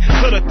break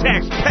to the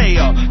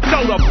taxpayer.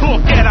 Throw the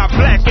book at our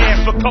black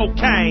ass for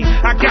cocaine.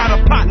 I got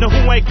a partner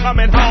who ain't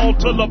coming home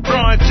till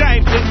LeBron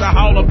James hits the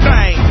Hall of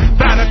Fame.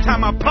 By the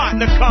time my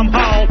partner come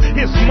home,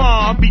 his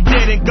mom be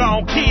dead and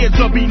gone. Kids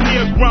will be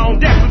near grown.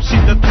 That's some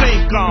shit to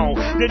think on.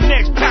 The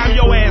next time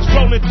your ass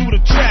rolling through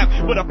the trap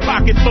with a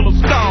pocket full of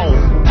stones.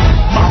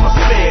 Mama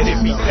said it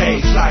be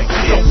days like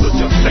this. Don't put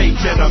your faith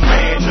in a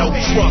man, no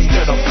trust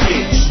in a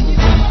bitch.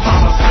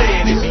 Mama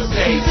said it be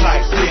days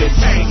like this.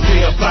 Can't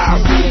live by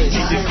rules,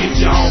 need to get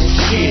your own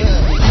shit.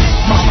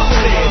 Mama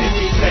said it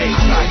be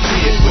days like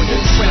this. When the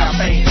trap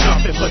ain't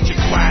jumping, but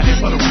you're grinding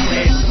for the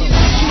rent.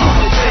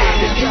 Mama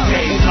said it be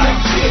days like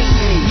this.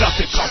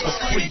 Nothing come for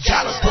free,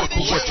 gotta work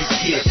for what you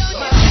get.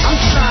 I'm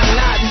trying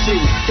not to,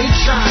 they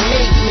trying to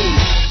make me.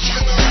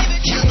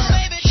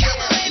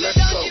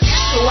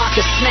 So I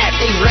can snap,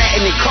 they rat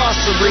and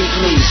incarcerate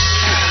me.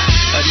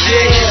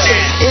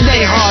 Yeah, it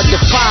ain't hard to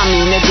find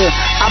me, nigga.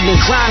 I've been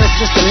grinding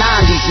since the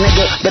 90s,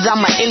 nigga. But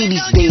I'm an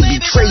 80s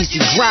baby, crazy,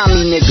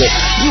 grimy, nigga.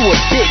 You a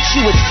bitch,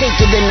 you would take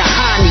it in the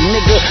honey,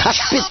 nigga. I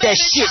spit that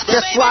shit,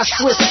 that's why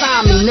Swiss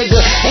signed me, nigga.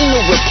 Ain't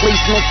no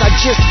replacements, I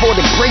just bought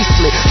a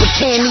bracelet. But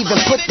can't even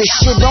put this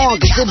shit on,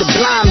 cause it'll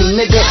blind me,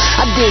 nigga.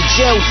 I did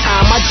jail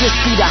time, I just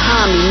be the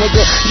homie,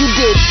 nigga. You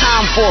did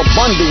time for a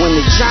bundle in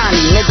the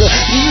Johnny, nigga.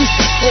 You used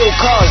to steal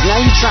cars,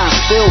 now you trying to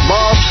steal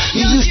balls.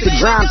 You used to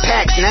grind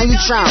packs, now you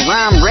trying to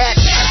rhyme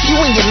raps. You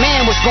and your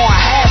man was going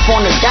half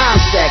on the dime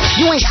sack.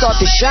 You ain't start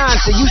to shine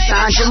till you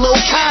signed your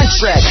little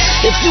contract.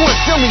 If you in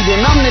Philly,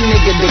 then I'm the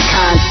nigga to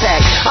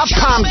contact. I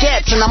palm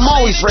gats and I'm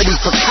always ready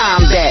for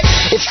combat.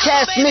 If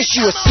Cass miss,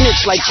 you a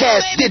snitch like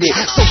Cass did it.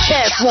 So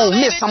Cass won't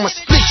miss, I'ma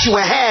split you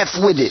in half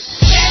with it.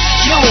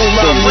 You don't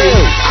love me,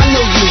 I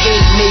know you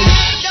hate me.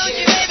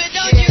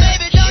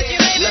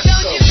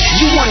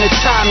 You wanna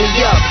tie me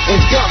up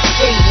and duct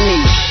tape me.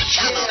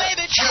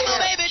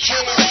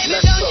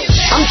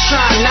 I'm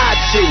trying not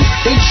to,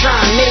 they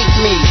trying to make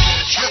me.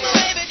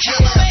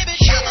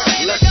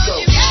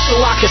 So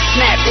I can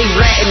snap, they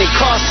rat and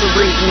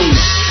incarcerate me.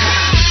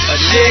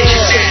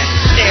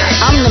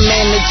 Yeah, I'm the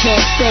man they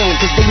can't stand,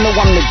 cause they know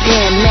I'm the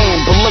damn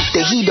man. But look,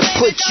 the heater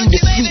put you to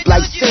sleep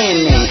like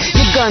Sandman.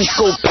 Your guns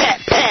go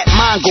pat, pat,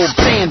 mine go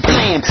bam,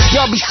 bam.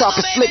 Y'all be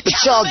talking slick, but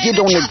y'all get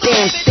on the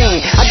damn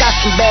stand. I got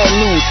some bad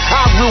news,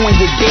 I'll ruin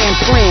your damn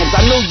plans.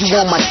 I know you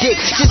on my dick,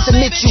 just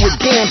admit you a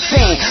damn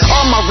fan.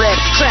 All my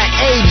raps crack,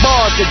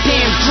 A-bars, a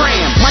damn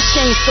gram. My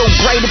chain so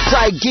bright, it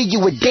probably give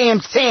you a damn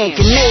tank.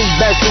 An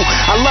A-bezel,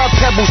 I love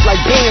pebbles like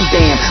Bam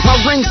Bam. My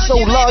ring so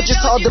large,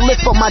 it's hard to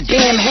lift up my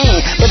damn hand.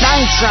 But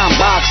I ain't trying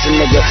box a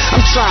nigga,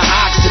 I'm trying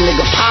ox a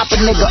nigga. Pop a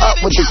nigga up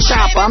with the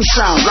chopper, I'm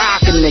trying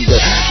rock a nigga.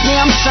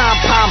 Yeah, I'm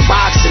trying palm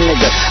box a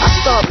nigga. I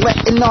start letting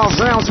in all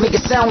rounds, make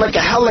it sound like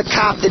a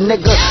helicopter,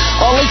 nigga.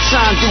 All they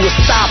trying to do is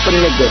stop a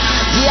nigga.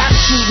 Yeah, I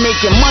keep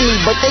making money,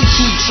 but they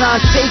keep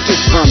trying to take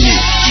it from me.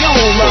 You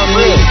don't love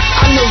me,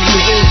 I know you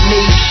hate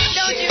me.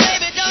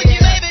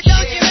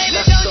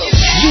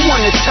 You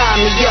wanna tie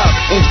me up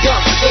and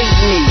duct tape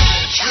me.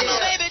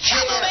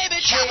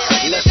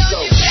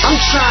 I'm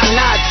trying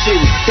not to,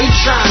 they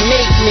try and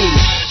make me.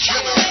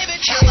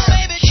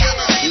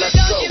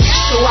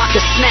 So I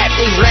can snap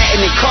they rat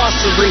and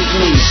incarcerate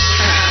me.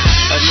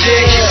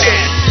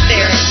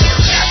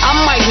 I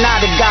might not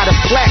have got a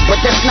plaque,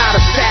 but that's not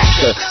a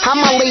factor. How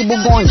my label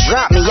gon'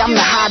 drop me? I'm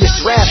the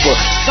hottest rapper.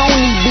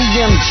 Sony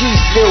BMG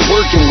still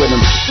working with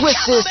him. Swiss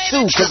is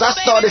too, cause I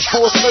started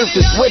Full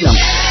Surface with him.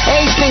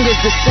 Everything is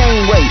the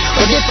same way,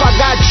 but if I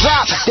got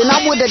dropped, then I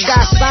would've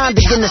got signed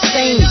again the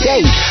same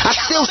day. I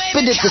still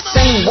spit it the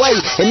same way,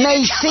 and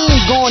they team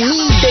gon'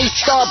 need they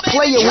star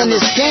player when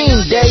it's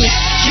game day.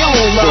 You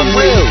don't love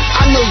me,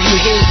 I know you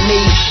hate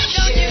me.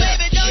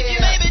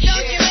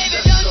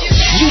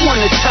 You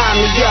wanna tie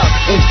me up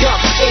and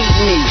duct tape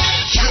me.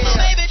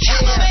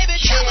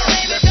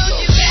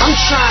 I'm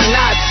trying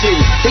not to,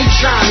 they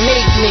try and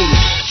make me.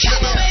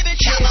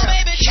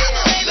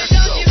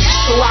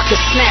 So I can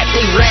snap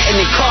they rat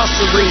and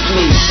incarcerate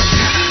me.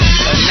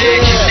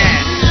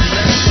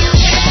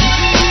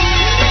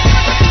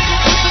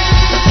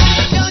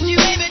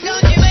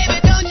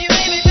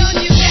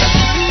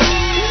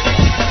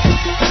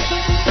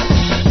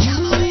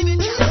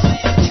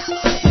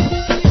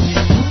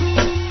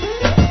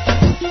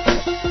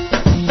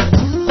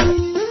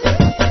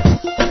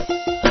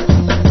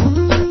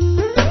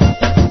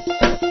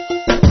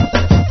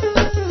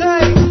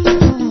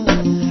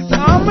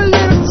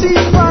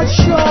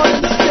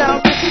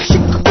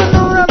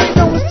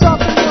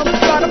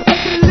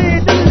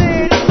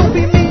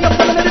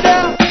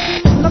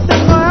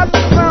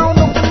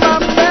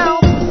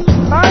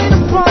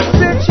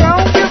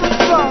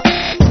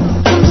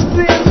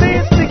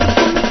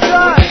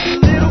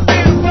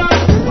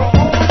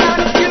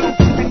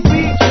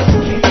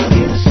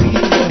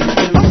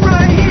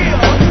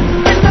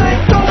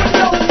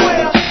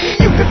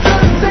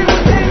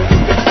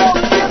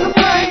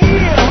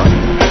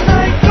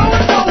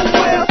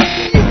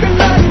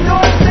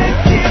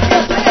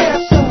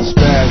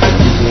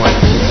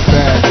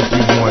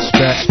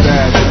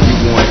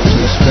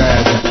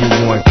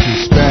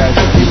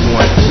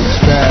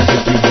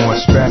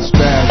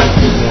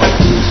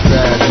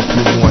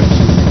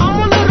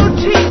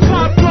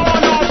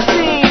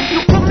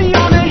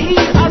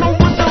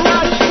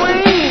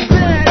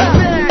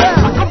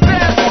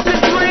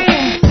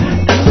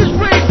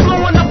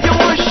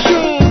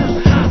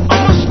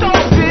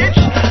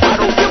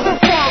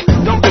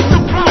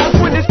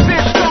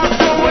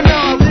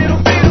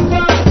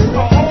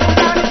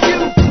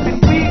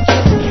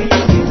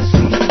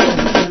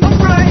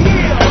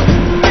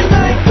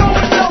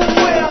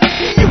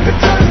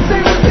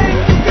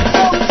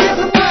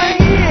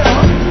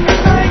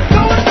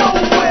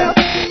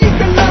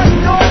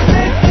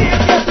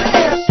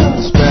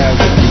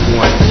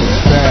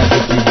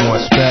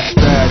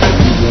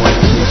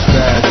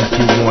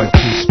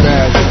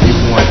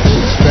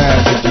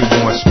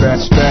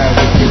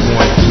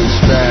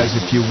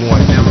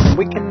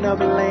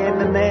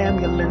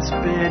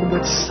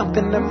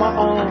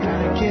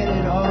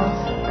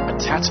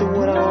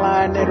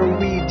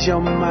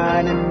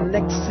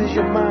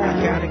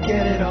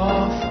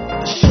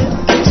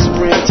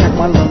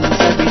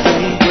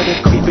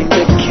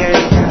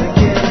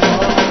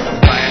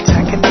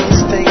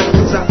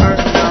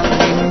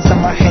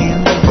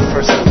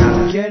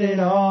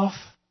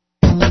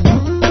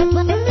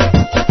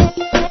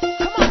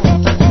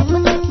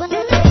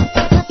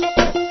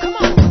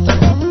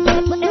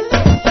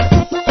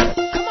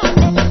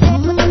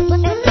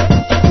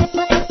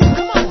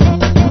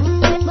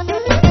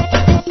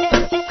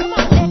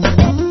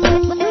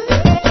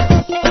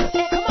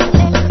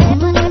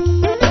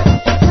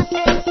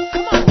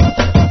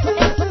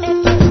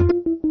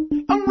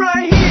 I'm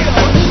right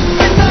here.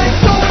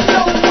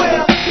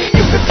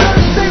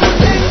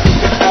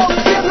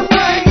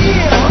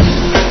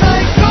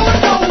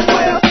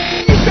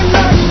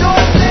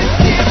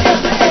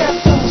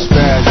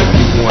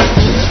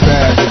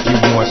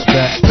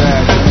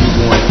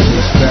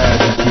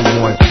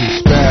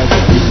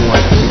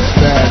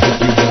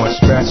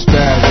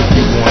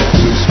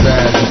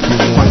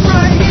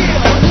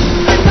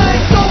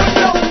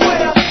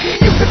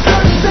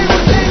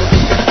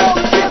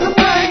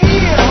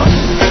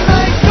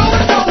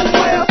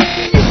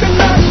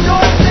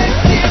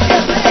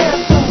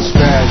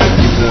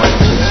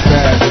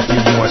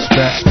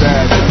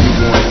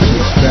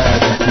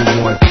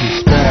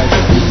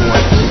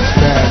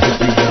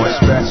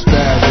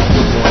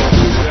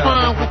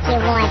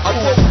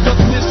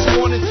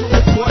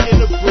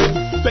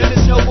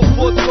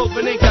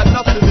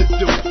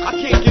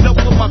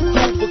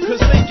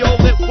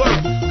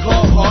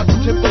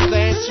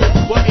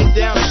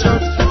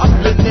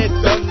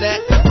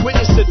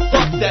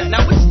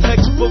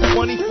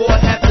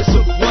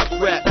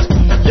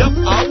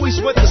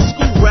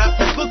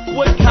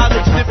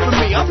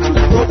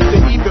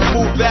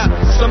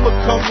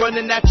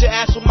 running at your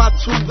ass with my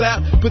tool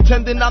out,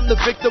 pretending I'm the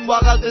victim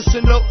while I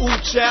listen to Ooh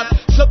Child.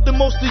 Something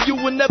most of you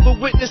will never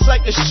witness,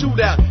 like a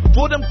shootout.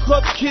 For them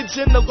club kids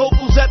and the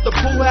locals at the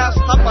pool house,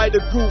 I might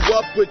have grew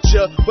up with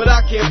ya, but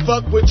I can't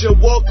fuck with ya.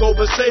 Walk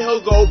over, say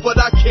hello, but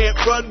I can't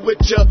run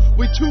with ya.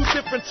 We two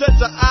different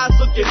sets of eyes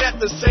looking at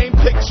the same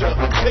picture.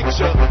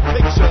 Picture.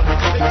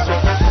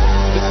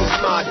 This is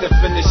my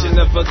definition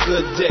of a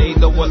good day.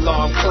 No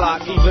alarm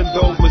clock, even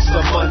though it's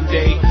a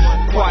Monday.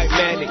 Quite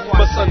manic,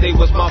 but Sunday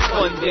was my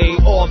fun day.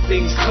 All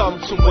things come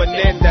to an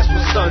end, that's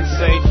what some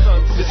say.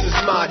 This is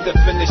my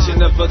definition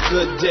of a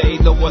good day.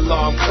 No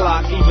alarm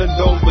clock, even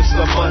though it's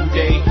a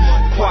Monday.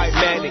 Quite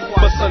manic,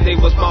 but Sunday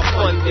was my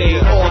fun day.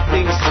 All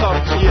things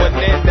come to an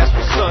end, that's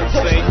what some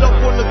say. Posted up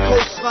on the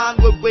coastline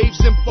where waves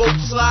and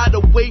boats slide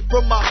away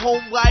from my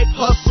home life.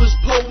 Hustlers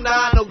pull 9,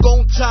 a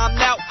long time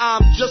now.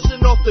 I'm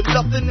justin' off to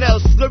nothing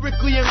else,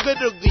 lyrically and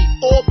literally,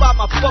 all by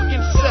my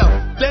fucking self.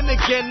 Then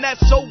again,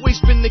 that's always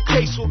been the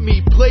case with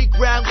me.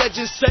 Playground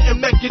legends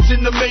setting records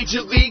in the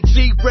major leagues.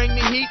 Z, bring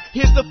the heat.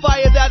 Here's the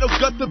fire that'll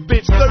gut the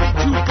bitch.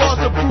 32 bars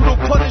of brutal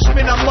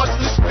punishment, I must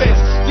dispense.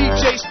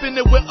 DJ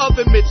spinning with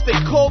other mitts. They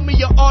call me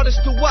an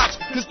artist to watch,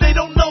 cause they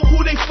don't know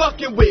who they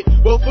fucking with.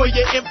 Well, for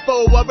your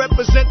info, I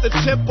represent the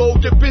tempo.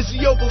 Get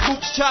busy over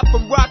loops, chop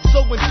from rock,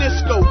 soul, and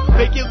disco.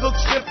 Make it look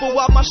simple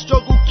while my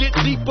struggle get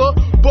deeper.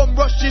 Bum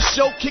rush your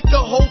show, kick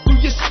a hole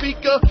through your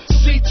speaker.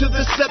 C to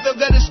the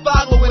 7 letters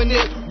following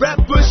it.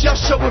 Rappers, y'all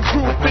show and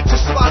prove,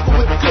 bitches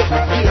swallowing dick.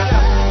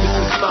 This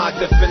is my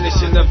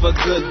definition of a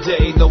good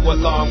day. No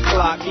alarm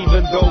clock,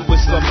 even though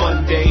it's a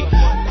Monday.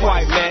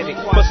 Quite manic,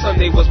 but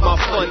Sunday was my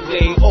fun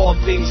day. All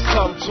things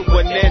come to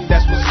an end,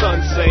 that's what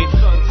some say.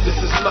 This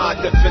is my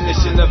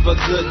definition of a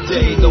good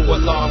day. No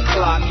alarm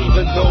clock,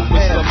 even though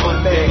it's a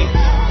Monday.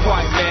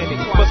 Quite manic,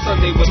 but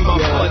Sunday was my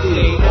fun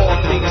day. All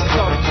things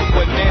come to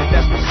an end,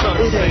 that's what some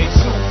say.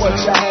 Too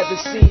much I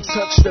haven't seen,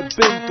 touched, or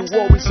been through.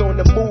 Always on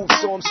the move,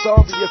 so I'm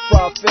sorry if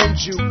I offend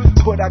you.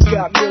 But I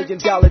got $1 million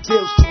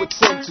deals to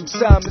attend to.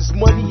 Time is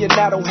money and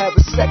I don't have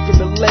a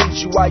second to lend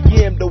you. I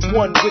am the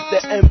one with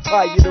the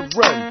empire to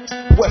run.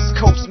 West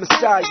Coast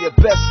Messiah,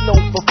 best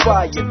known for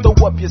fire.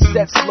 Throw up your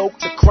set, smoke,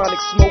 the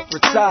chronic smoke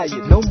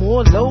retired. No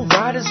more low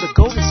riders or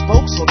golden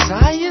spokes on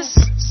tires?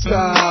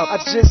 Stop, I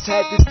just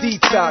had the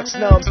detox.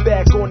 Now I'm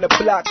back on the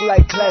block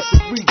like classic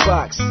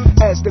Reeboks.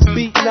 As the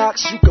beat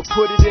knocks, you can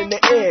put it in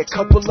the air.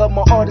 Couple of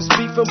my artists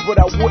beefing,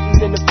 but I wouldn't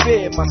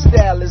interfere. My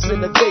style is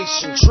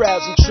innovation,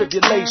 trials and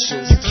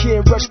tribulations. You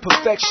can't rush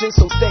perfection,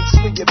 so thanks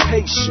for your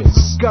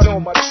patience. Got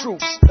all my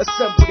troops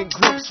assembled in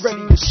groups,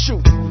 ready to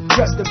shoot.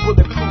 Dressed in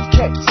bulletproof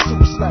khaki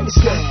suits like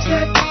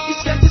that. You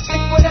got to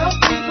stick without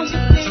me when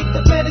you need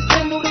the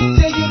medicine. Who they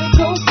tell you to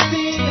go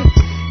see?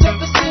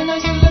 Never seen how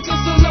you looking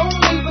so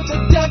lonely, but the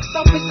doc's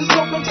office is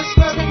open,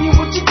 prescribing you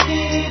what you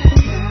need.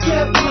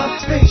 Get my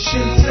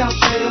patience out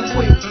there and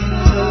wait till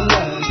I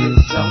get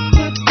out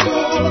the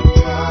door.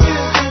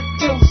 Get a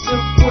dose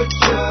of what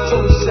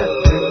you're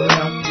possessing.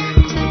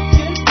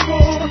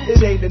 It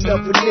ain't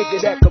another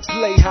nigga that can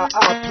play how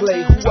I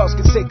play. Who else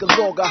can take a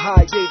longer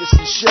hiatus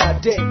than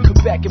Sade?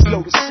 Come back and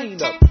blow the scene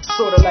up,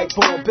 sorta like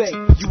Bombay.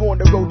 You on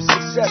the road to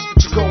success,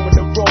 but you're going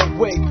the wrong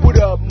way. What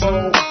up,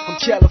 Mo? I'm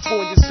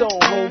California's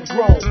own,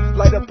 homegrown.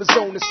 Light up a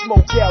zone and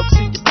smoke out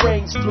till your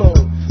brains blow.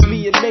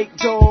 Me and Nate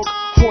Dogg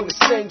on the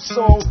same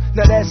song.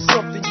 Now that's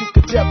something you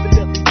could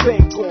definitely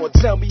bank on.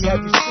 Tell me,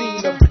 have you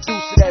seen a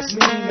producer that's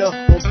meaner?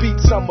 On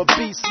beats, I'm a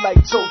beast like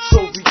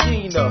Toto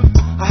Regina.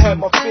 I had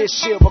my fair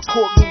share of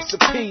courtroom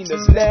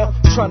subpoenas. Now,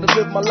 trying to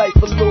live my life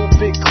a little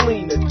bit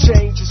cleaner.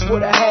 Change is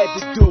what I had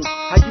to do.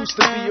 I used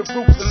to be a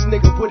ruthless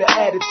nigga with an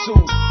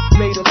attitude.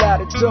 Made a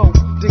lot of dough,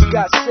 then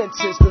got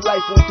sentenced to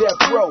life on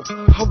death row.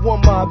 I won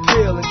my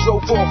appeal and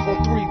drove off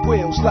on 3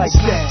 wheels like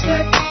that.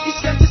 You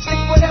got to stick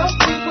without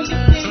me when you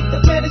need the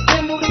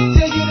medicine. Who they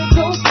tell you to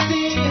go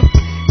see?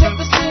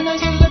 Never seen how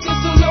you looking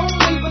so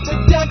lonely, but the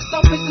doc's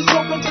office is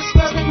open,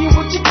 prescribing you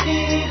what you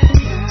need.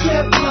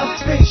 Get my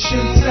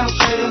patience out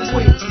there and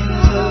wait till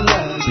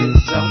I get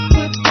out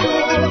the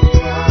door.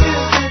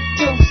 Get a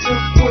dose of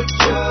what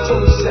you're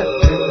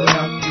possessing.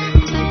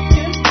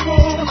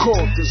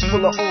 Corkers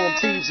full of armed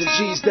thieves and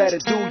G's that'll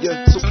do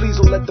ya. So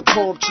please don't let the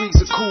palm trees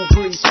or cool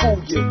breeze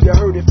fool ya. You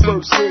heard it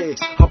first here.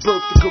 I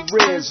birthed the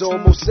careers of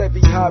almost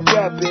every hot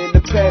rapper in the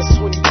past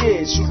 20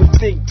 years. You would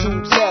think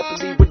dudes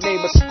happily would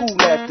name a school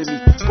after me,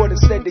 but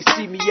instead they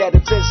see me at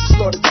events and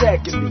start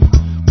attacking me.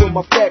 When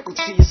my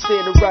faculty is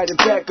standing right in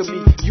back of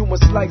me, you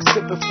must like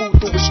sipping food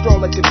through a straw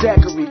like a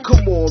daiquiri.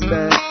 Come on,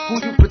 man, who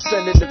you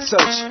pretending to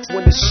touch?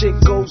 When the shit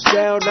goes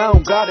down, I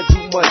don't gotta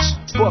do much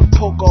but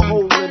poke a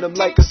hole in them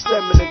like a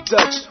stem in a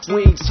Dutch.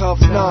 We ain't tough,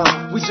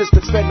 nah, we just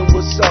defending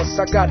what's us.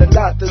 I got a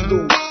lot to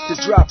lose, to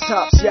drop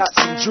tops, yachts,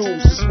 and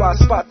jewels. That's why I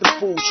spot the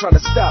fools trying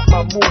to stop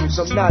my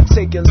moves. I'm not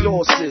taking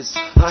losses,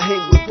 I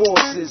hang with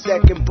bosses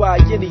that can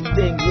buy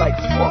anything like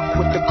fuck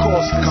what the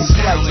cost is.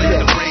 Come down like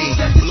the rain,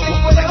 blow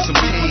up like some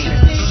pain.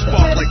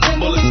 Spark like the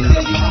bullets,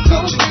 pop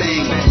out your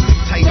thing.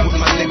 Tight with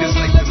my niggas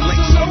like the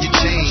links on your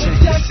chain.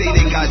 They say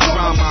they got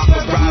drama,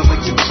 I'ma ride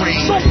like your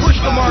train. So push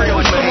the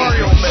Mario Man.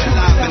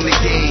 Live in the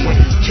game,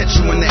 catch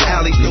you in the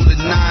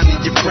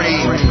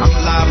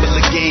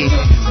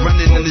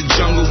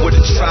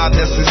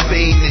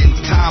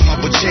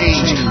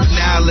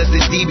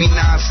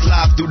EB9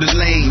 slide through the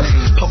lane.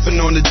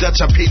 Puffing on the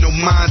Dutch, I pay no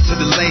mind to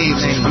the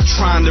lanes. I'm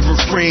trying to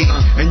refrain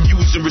and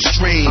use and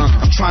restrain.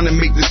 I'm trying to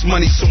make this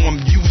money, so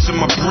I'm using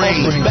my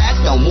brain. Off the back,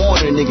 I'm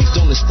warning niggas,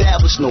 don't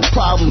establish no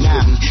problems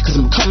with me. Cause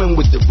I'm coming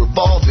with the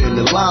revolver and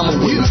the llama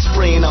with me.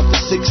 Spraying out the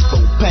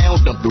 6-4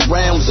 pound, up the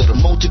rounds of the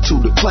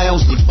multitude of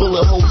clowns. Leave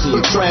bullet holes in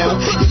your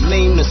crown. Your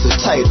name is a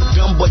title,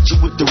 gun but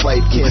you with the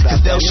right kid.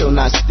 Cause thou shall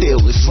not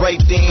steal, it's right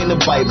there in the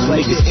Bible.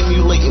 Niggas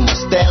emulating my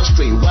style,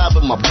 straight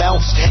robbing my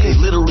bounce. They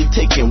literally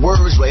taking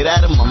words right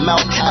out of my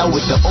mouth. Out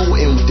with the old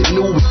and with the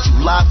new, if you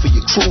lie for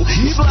your crew.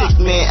 You stick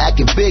man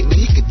acting big, then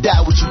he could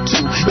die with you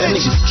too. That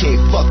niggas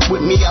can't fuck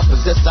with me, I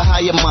possess a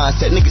higher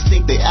mindset. Niggas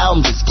think they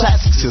albums is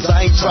classics, cause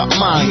I ain't dropped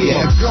mine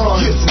yet.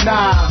 Guns,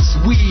 knives,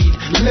 weed,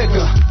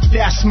 liquor,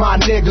 that's my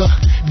nigga,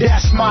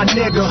 that's my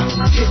nigga.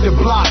 Hit the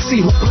block,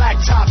 see who black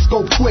tops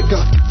go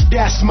quicker.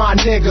 That's my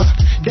nigga,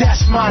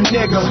 that's my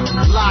nigga.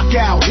 Lock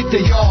out, hit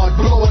the yard,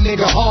 blow a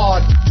nigga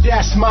hard.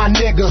 That's my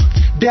nigga,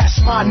 that's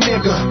my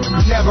nigga.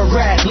 Never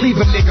rat, leave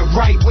a nigga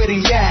right where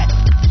he at.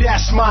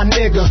 That's my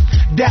nigga,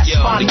 that's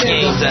my the nigga.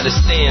 game's at a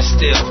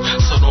standstill,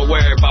 so don't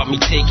worry about me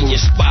taking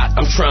your spot.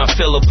 I'm trying to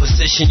fill a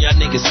position y'all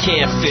niggas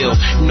can't fill.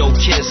 No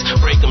kiss,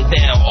 break them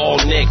down, all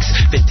nicks.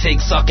 If it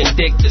takes sucking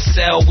dick to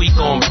sell, we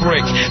gon'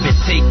 brick. If it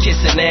take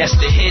kissing ass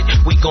to hit,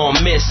 we gon'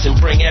 miss. And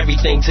bring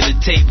everything to the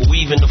table,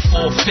 even the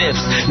 4/5.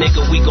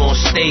 Nigga, we gon'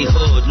 stay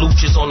hood.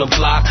 Luchas on the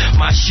block,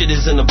 my shit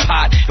is in the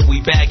pot, and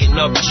we bagging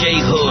up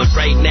J-Hood.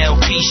 Right now,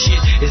 P shit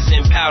is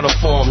in powder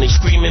form. They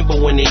screaming, but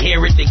when they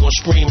hear it, they gon'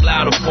 scream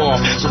louder for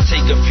 'em. So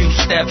take a few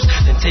steps,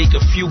 then take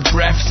a few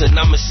breaths, and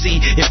I'ma see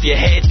if your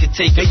head can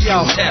take a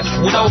few steps.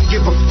 Don't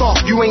give a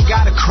fuck, you ain't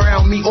gotta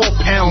crown me or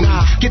pound me.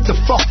 Get the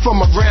fuck from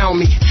around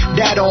me.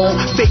 That all,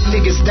 fake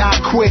niggas die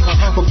quick.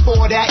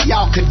 Before that,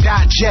 y'all could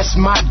digest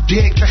my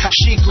dick.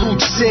 Sheik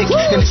Luch sick,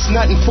 and it's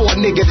nothing for a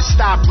nigga to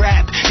stop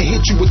rap and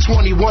hit you with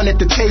 21 at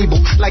the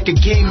table like a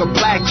game of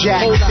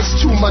blackjack.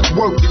 It's too much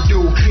work to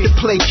do to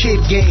play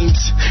kid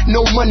games.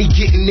 No money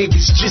getting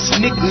niggas, just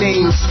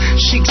nicknames.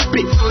 Sheik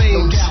spit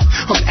flames.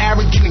 I'm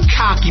arrogant and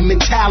cocky,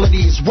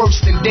 mentality is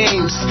worse than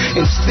dames.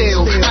 And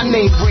still, my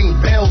name ring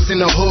bells in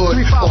the hood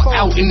or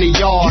out in the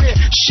yard.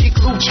 Sheik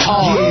Luch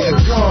hard. Yeah,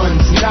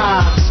 guns,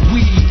 knives,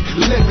 weed,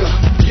 liquor.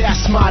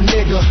 That's my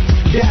nigga,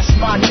 that's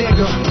my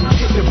nigga.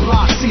 Hit the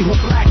block, see who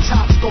black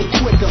tops go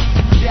quicker.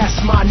 That's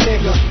my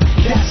nigga,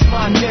 that's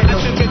my nigga.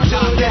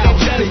 Lock out,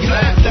 hit the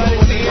yard, throw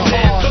a nigga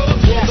hard.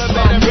 That's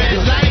my nigga,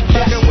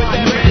 that's my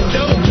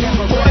nigga.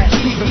 Never rat,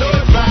 leave a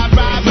nigga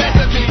ride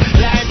recipe.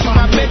 Lying to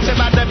my bitch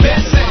about the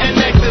best sitting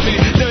next to me.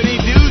 Dirty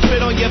dudes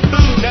spit on your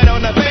food, nut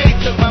on the base.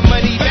 Took my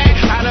money back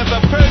out of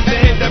a purse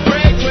and hit the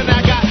brakes when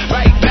I got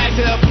right back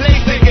to the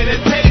place. They get a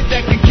taste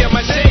that can kill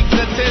my shakes.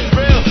 The 10's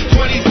real,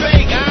 20's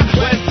fake,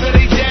 West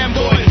Philly jam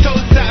boy.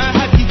 Toast to a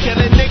husky,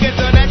 killing niggas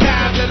on that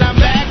time. Till I'm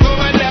back on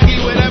my lucky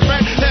with a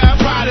friend. They're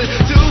products,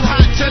 too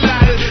hot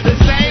chiladas. The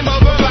same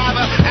over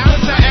Baba,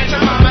 ounce and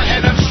your mama.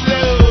 And I'm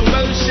slow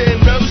motion,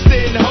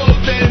 roasting,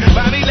 hoping.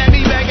 Bobby let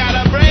me back out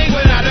of brain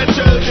without a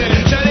Trojan.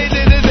 Shawty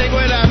did this thing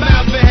with her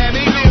mouth and had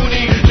me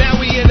loony. Now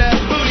we in the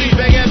booty,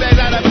 banging back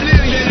out of blue.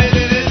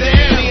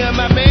 Damn, me and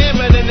my man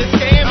running the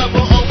scam up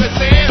on Uncle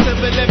Sam. To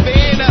fill the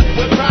van up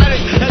with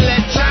products,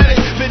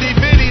 electronics, bitty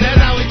bitty, that's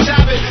how we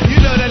chop it. You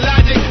know the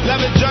logic,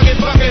 love it, drunk it,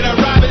 fuck it, or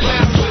rob it.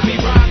 Let's with me,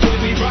 rock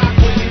with me, rock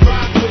with me,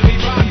 rock with me,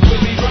 rock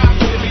with me, rock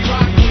with me,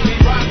 rock with me,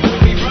 rock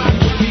with me, rock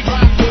with me, rock with me, rock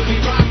with me,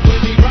 rock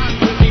with me, rock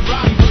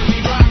with me,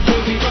 rock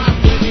with me, rock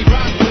with me,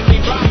 rock with me,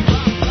 rock.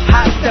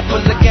 High stepper,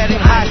 look at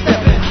him, high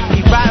stepping.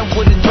 He riding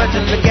with his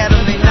brethren, look at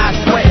him, they not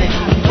sweating.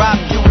 Rob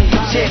you and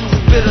your chick,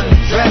 spit on the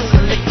dress,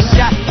 and lick a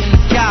shot in the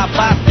sky,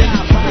 bystanders.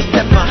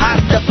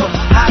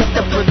 High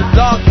stepper, the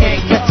dog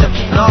can't catch up.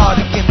 No,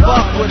 they can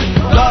fuck with him,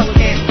 dogs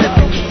can't step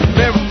him.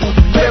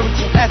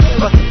 Spiritual essence,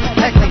 but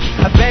protecting.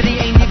 I bet he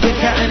ain't even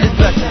counting his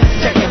blessings.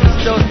 Checking, he's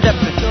still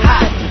stepping.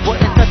 High,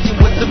 wouldn't touch you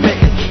with the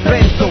mittens.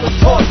 Friends go with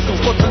torch,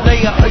 supposed to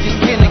lay out of your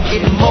skin and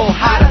getting more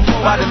hotter.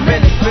 By the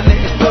minute, spinning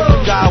his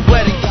good guy,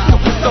 wedding.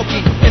 Super soaky,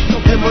 it's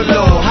too dim or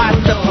low. High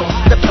stepper,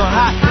 stepping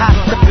high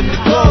stepping the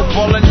globe,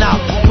 falling out.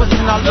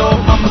 Twisting our low,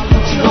 mama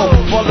Gucci go.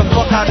 Fall the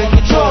fuck out of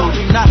control.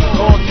 You not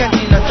going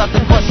catching us out the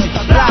question.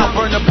 Loud,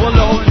 burn a bullet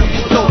hole through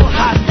your soul.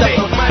 High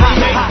stepper,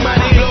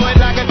 money blowing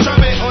like a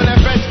trumpet on a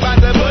fresh spot.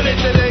 The bullet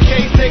to the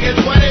case, niggas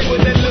wanted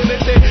with the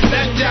lunatic.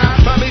 That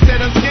job, mommy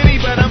said I'm skinny,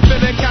 but I'm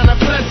feeling kinda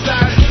plus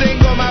size.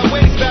 Sing on my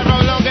waist,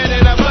 barrel longer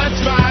than a bus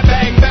ride.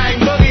 Bang, bang,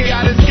 boogie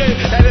out of skin,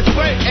 that is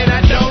quick, and I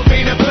don't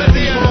mean a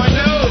pussy or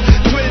no.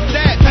 Twist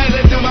that, pass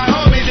it to my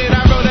homie, then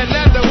I roll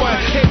another one.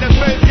 Hit the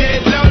first,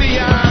 get loady,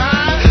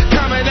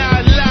 coming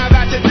out live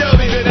out the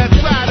doobie, then I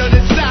slide on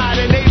the side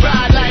and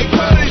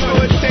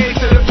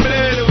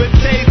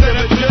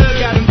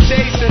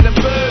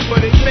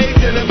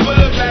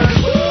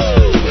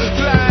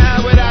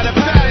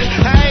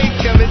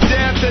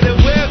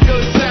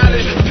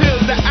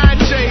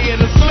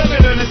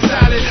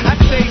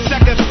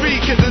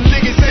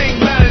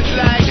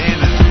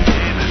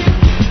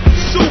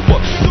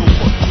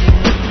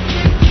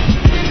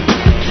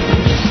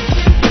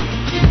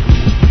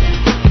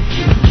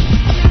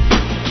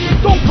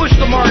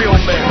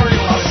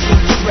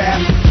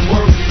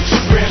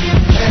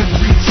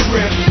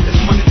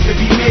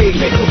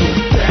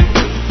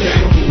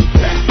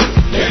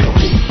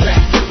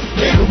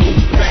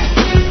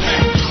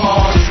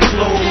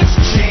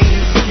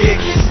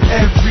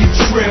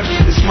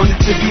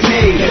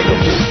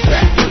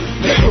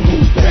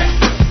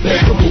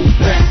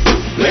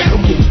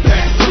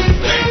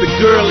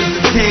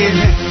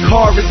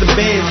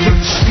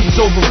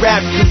over rap,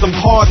 cause I'm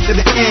hard to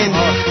the end.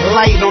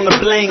 Light on the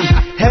bling,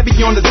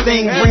 heavy on the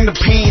thing, bring the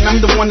pain.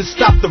 I'm the one that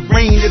stopped the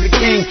reign of the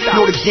king.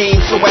 Know the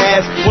game, so I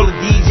ask all the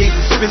DJs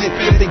to spin it.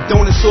 If they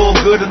don't, it's all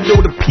good. I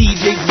know the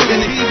PJs is in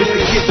it. If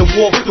they get the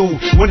walk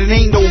through, when it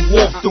ain't no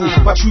walk through.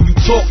 Watch who you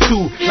talk to,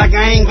 like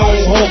I ain't gon'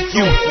 hawk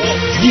you.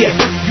 Yeah,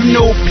 you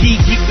know P,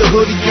 keep the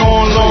hoodie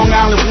on. Long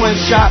Island one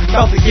shot,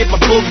 about to get my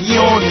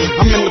boogie on.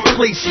 I'm in the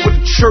place where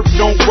the church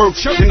don't work,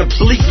 and the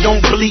bleep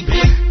don't bleep.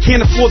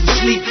 Can't afford to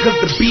sleep, cause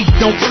the beef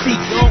don't seek.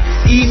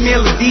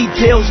 Email the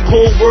details,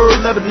 cold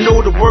word, let them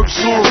know the work's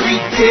on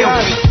retail.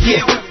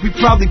 Yeah, we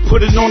probably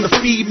put it on the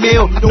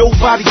female.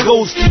 Nobody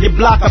goes to your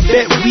block, I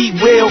bet we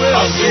will.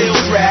 Hustle,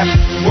 trap,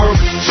 work,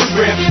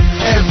 strip,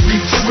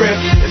 every trip,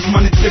 there's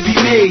money to be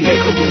made.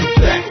 Make a move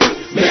back,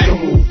 make a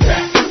move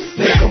back,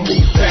 make a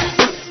move back,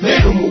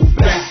 make a move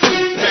back.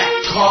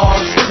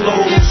 Cars,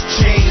 clothes,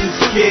 chains,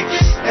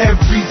 kicks,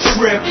 every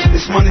trip,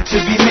 there's money to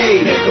be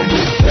made. Make a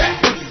move back,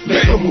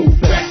 make a move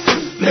back,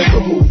 make a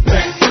move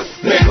back,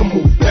 make a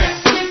move back.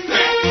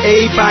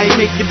 Everybody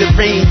make it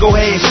rain, go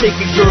ahead and shake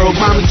it, girl.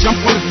 Mommy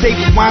jump on the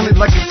table, whine it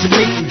like a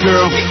Jamaican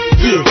girl.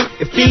 Yeah,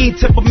 if he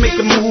ain't tip, make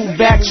a move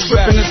back.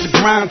 Stripping is the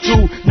grind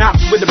too, not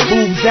where the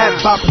boobs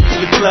at. Bopping to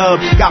the club,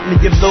 got me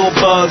a little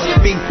buzz.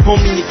 Me,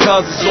 homie, your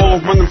cousins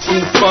all running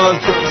from the fuzz.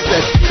 Different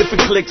sets,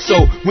 different clicks,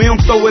 so we don't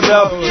throw it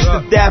up. Just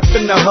a dap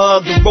and a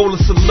hug, and roll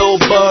us a little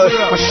buzz.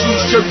 My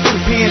shoes, shirts,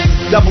 and pants,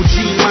 double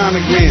G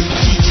monograms.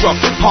 G-truck,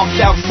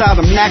 parked outside,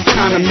 I'm that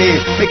kind of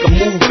man. Make a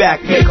move back,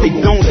 if they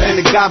don't, then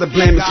they gotta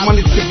blame. It's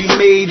money to be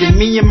made, and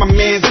me and my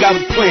man's got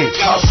a plan.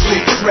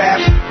 Hustle, trap,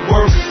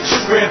 work,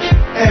 strip,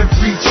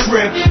 every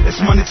trip, it's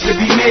money to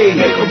be made.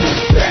 Make a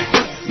move back,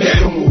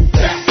 make a move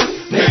back,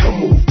 make a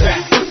move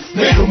back,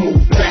 make a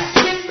move back.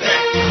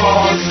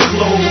 Cars,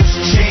 clothes,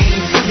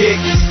 chains,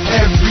 kicks,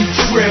 every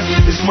trip,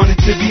 it's money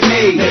to be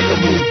made. Make a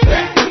move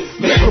back,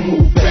 make a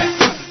move back,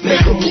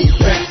 make a move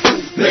back,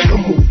 make a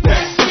move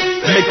back.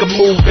 Make a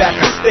move back,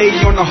 I stay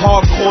on the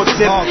hardcore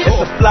tip. If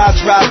the flies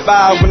drive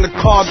by when the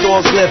car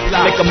doors lift,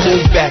 make a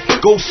move back.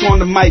 Ghost on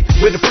the mic,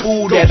 where the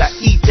food at, I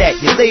eat that.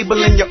 Your label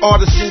and your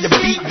artist and your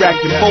beat rack,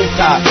 your bow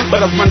tie.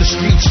 But I run the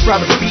streets, try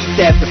to beat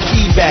that, the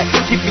feedback.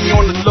 Keep me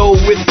on the low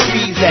where the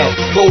trees at.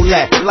 Roll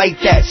that, light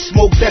that,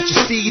 smoke that, you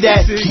see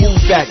that? Move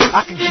back,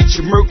 I can get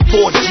your Merc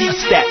 4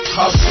 G-stack.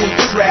 Hustle,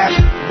 trap,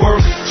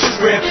 work,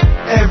 strip,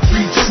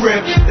 every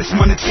trip, it's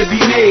money to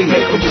be made.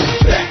 Make a move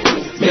back,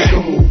 make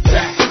a move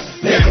back.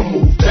 Make a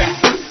move back,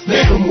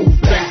 make a move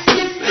back.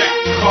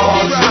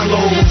 Cars,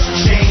 clothes,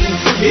 chains,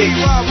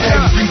 kicks,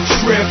 every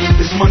trip,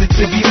 there's money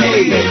to be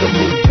made. Make a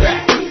move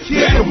back,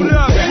 make a move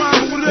back,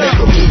 make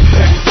a move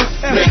back,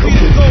 make a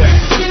move back.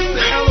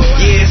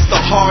 Yeah, it's the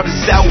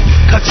hardest out.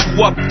 Cut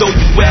you up, throw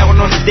you out.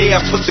 On the day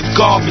I put the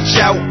garbage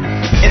out.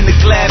 In the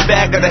glad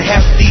bag of the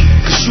hefty,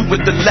 cause you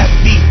with the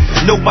lefty.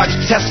 Nobody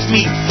test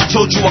me.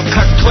 Told you I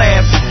cut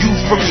class. You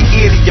from your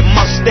ear to your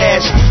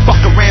mustache.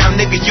 Fuck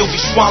around, nigga, you'll be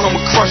swallowing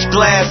crushed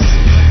glass.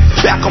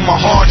 Back on my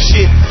hard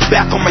shit,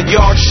 back on my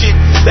yard shit,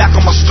 back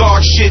on my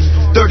scar shit.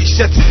 30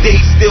 sets a day,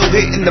 still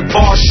hitting the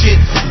bar shit.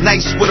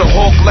 Nice with a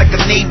hawk like a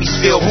Navy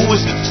SEAL. Who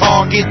is the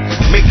target?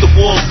 Make the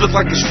walls look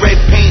like it's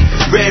red paint,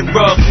 red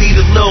rug.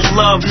 Need a little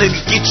love, nigga,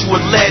 get you a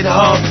lead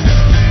hug.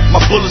 My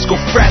bullets go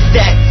frat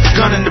that,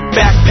 gun in the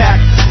backpack.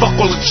 Fuck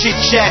all the chit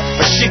chat,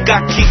 my shit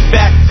got kicked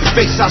back. The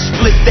face I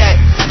split that,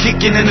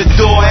 kicking in the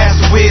door, ass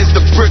where's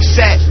the bricks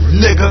at,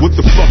 nigga? What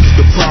the fuck is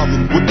the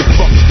problem? What the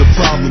fuck is the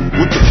problem?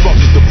 What the fuck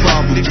is the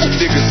problem?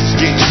 Niggas is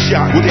getting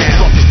shot. What the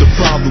fuck is the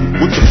problem?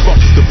 What the fuck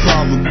is the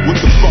problem? What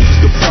the fuck is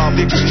the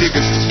problem?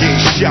 Niggas is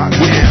getting shot.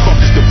 What the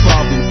fuck is the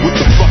problem? What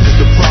the fuck is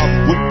the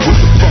problem? What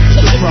the fuck is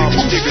the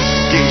problem? Niggas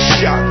is getting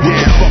shot. What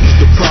the fuck is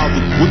the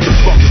problem? What the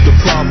fuck is the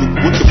problem?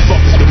 What the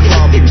fuck is the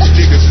problem?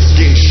 Niggas is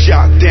getting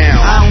shot down.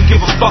 I don't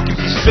give a fuck if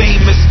he's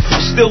famous. I'm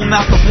still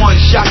not the one.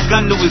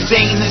 Shotgun to his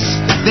anus,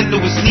 then to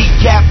his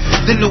kneecap,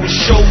 then to his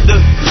shoulder.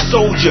 The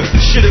soldier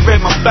should've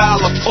read my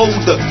file up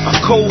older. I'm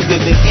colder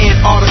than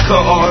Antarctica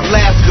or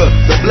Alaska.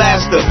 The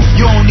blaster,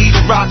 you don't need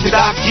a rocket,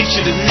 I'll get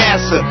you to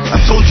NASA. I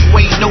told you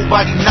ain't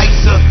nobody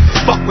nicer.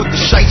 Fuck with the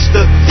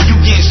shyster, and you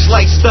getting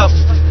sliced up.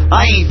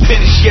 I ain't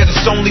finished yet,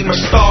 it's only my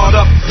start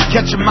up.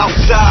 Catch him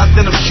outside,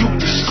 then I'm shooting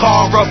his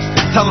car up.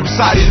 Tell him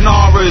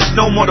sayonara, it's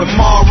no more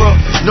tomorrow,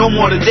 no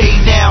more today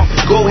now.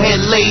 Go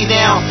ahead, lay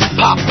down.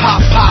 Pop,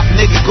 pop, pop,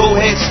 nigga, go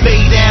ahead,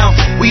 stay down.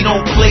 We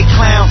don't play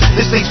clown,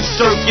 this ain't the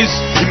circus.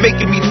 You're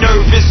making me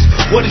nervous,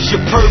 what is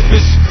your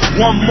purpose?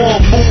 One more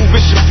move,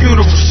 it's your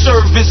funeral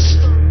service.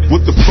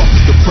 What the fuck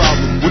is the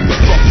problem? What the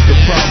fuck is the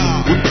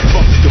problem? What the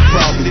fuck is the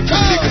problem?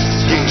 Niggas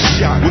is getting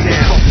shot. What the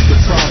fuck is the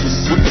problem?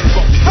 What the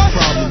fuck is the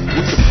problem?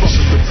 What the fuck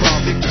is the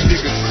problem?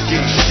 Niggas is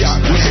getting shot.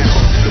 What the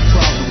fuck is the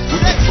problem? What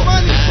the fuck is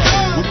the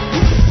problem? What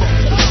the fuck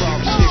is the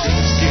problem? Niggas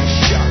is getting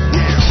shot. What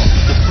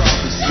the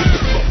fuck is the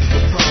problem? What the fuck is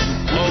the problem?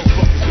 What the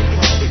fuck is the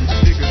problem?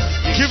 Niggas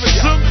is getting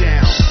shot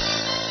down.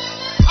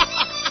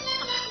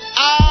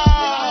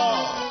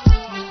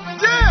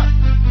 Yeah!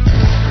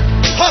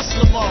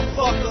 Hustler,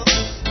 motherfucker.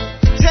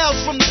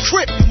 Tales from the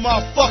crypt, you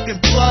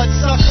motherfucking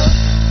bloodsucker.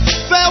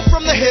 Fell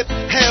from the hip,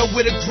 hell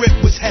with a grip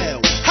was hell.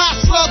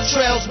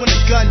 trails when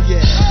the gun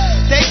yet.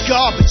 They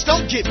garbage,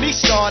 don't get me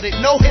started,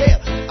 no hair.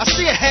 I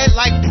see a head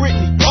like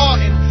Britney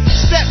Barton.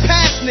 Step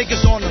past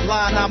niggas on the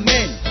line I'm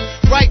in.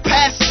 Right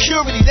past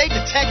security, they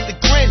detect the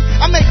grin.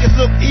 I make it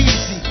look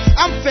easy,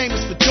 I'm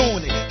famous for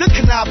doing it. The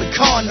conniving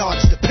con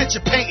artist, the picture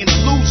painting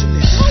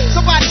illusionist.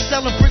 Somebody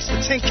selling bricks for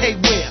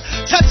 10K wear.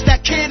 Touch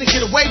that kid and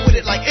get away with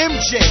it like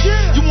MJ.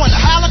 You wanna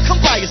holler,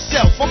 come by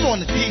yourself, I'm on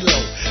the D-Lo.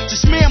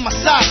 Just me and my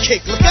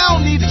sidekick, look I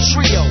don't need a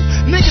trio.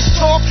 Niggas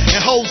talk and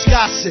hoes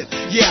gossip.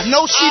 Yeah, I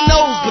know she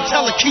knows, but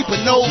tell her keep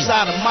her nose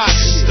out of my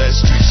shit. It's that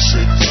street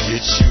shit to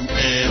get you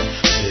in.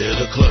 Tear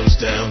the clothes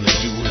down and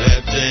do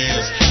that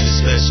dance. It's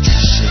that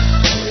street shit,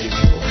 wave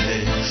your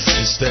hands.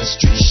 It's that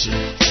street shit,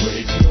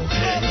 wave your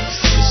hands.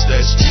 It's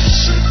that street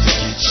shit to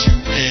get you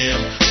in.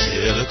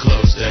 Tear the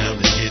clothes down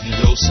and get in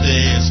your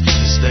stands.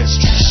 It's that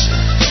street shit,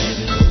 get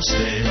in your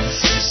stands.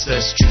 It's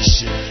that street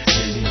shit,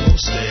 get in your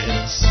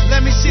stands.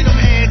 Let me see them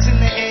hands in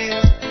the air.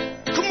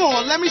 Come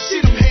on, let me see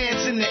them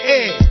hands in the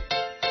air.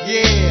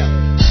 Yeah.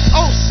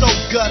 Oh, so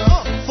gutter.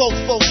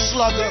 Fofo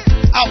slugger.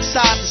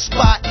 Outside the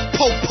spot.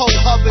 Po-po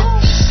hubbing.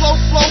 Slow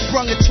flow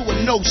brung it to a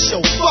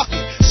no-show. Fuck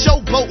it.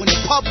 Showboat in the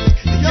public.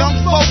 The young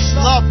folks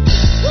love it.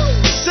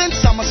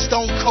 Since I'm a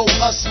stone cold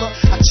hustler,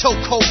 I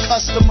choke cold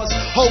customers.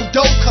 Hold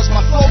dope cause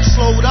my folks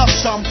slowed up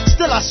some.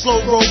 Still I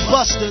slow roll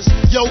busters.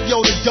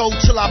 Yo-yo the dough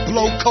till I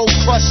blow cold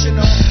crushing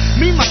them.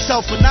 Me,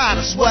 myself, and I,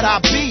 that's what I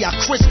be. I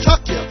Chris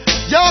Tucker.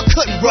 Y'all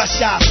couldn't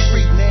rush out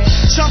free, man.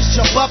 Chumps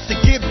jump up to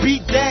get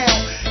beat down.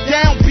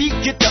 Downbeat,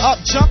 get the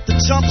up jump, the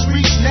jumps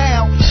reach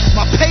now.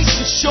 My pace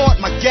is short,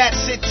 my gat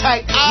sit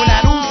tight. When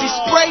that Uzi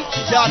spray,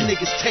 y'all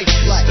niggas take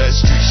flight. It's that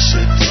street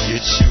shit to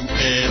get you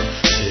in.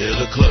 Tear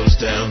the clothes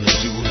down and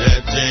do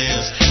that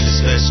dance.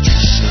 It's that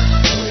street shit,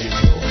 wave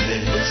your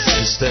hands.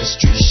 It's that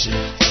street shit,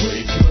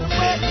 wave your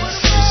hands.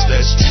 It's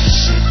that street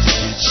shit to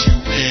get you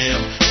in.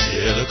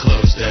 Tear the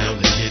clothes down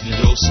and get in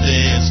your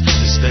stands.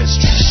 It's that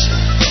street shit,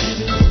 get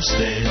in your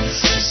stands.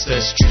 It's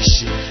that street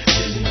shit,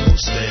 get in your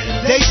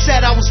stands. They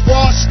said I was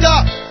washed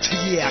up.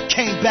 Yeah, I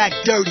came back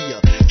dirtier.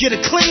 Get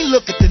a clean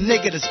look at the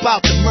nigga that's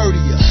about to murder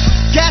ya.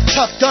 Got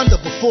tucked under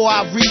before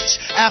I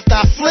reach. After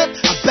I flip,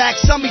 I back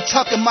some, he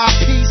tucking my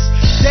piece.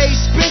 Days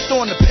spent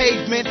on the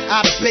pavement,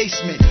 out of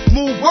basement.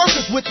 Move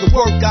workers with the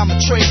work, I'm a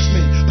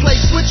tradesman. Play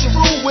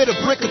switcheroo with a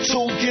brick or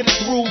two. Get it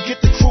through, get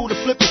the crew to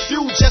flip a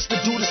few just to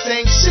do the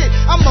same shit.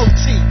 I'm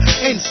OT,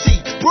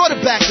 NC, brought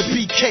it back to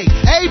BK.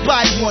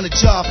 Everybody want a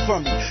job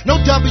from me. No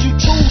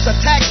W-2s, I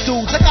tax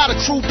dudes, I got a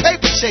crew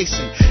paper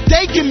chasing.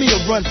 They give me a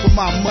run for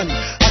my money.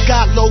 I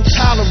got low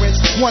tolerance,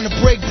 wanna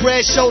break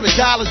bread, show the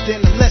dollars,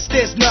 then unless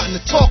there's nothing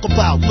to talk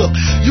about. Look,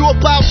 you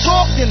about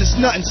talk, then it's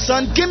nothing,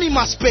 son. Give me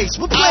my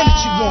space, what planet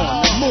you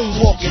on?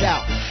 Moonwalk it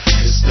out.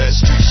 It's that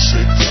street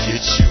shit to get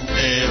you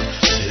in.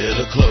 Tear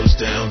the clothes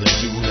down and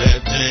do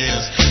that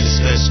dance. It's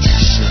that street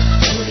shit,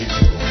 wave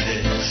your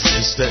hands.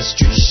 It's that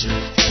street shit,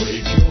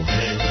 wave your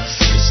hands.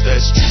 It's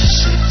that street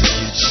shit to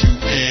get you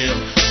in.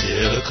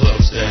 Tear the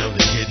clothes down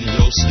and get in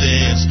your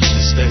stands.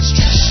 It's that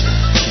street shit,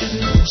 get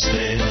in your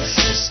stands.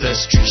 It's that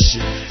street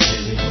shit,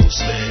 get in your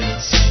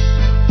stands.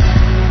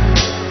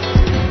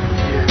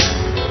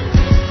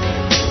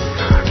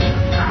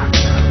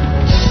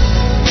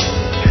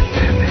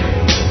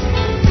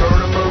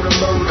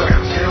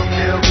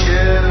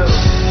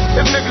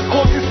 If niggas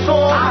called you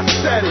sore, I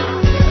said it.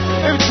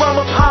 If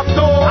drama popped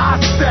off, I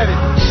said it.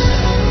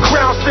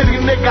 Crown City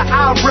nigga,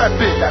 I rep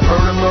it. That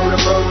murder, murder,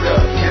 murder,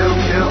 kill,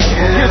 kill,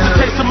 kill. Here's a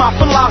taste of my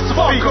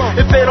philosophy.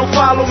 If they don't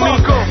follow me,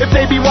 if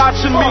they be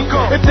watching me,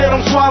 if they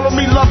don't swallow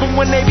me, love them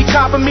when they be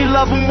copping me,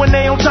 love them when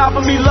they on top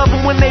of me, love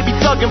them when they be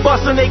tugging,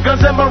 busting they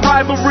guns at my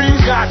rivalry.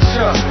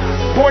 Gotcha.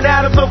 Born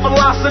out of the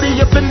velocity,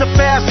 up in the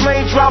fast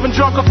lane, driving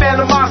drunk of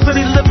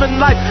animosity,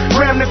 living life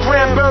gram to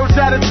gram, birds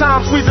at a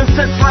time, squeezing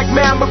tits like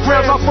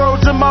mammograms, off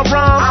words in my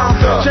rhymes.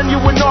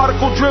 Genuine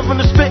article, driven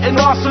to spitting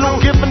arsenal,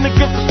 giving the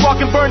gift to spark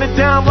and burn it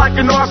down like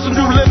an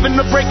arsenal, living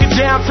to break it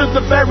down to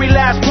the very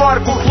last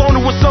particle,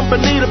 cloning with some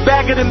Bonita,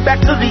 bag it and back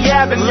to the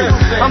avenue.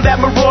 I'm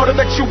that marauder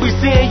that you be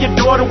seeing your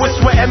daughter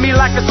whisper at me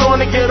like it's on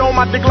to get on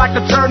my dick like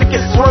a tourniquet,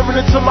 swerving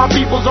into my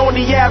people's on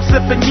the app,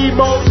 sipping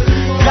Nemos.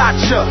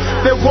 Gotcha,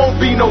 there won't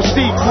be no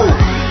sequel.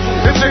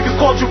 If niggas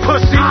called you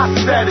pussy, I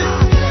said it.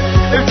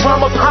 If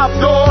drama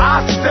popped off,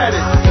 I said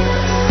it.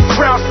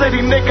 Crown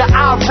City nigga,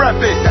 I rep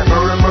it. That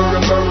murder,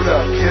 murder, murder,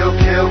 kill,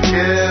 kill,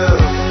 kill.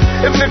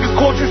 If niggas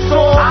called you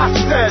sore, I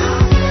said it.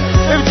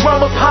 If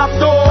drama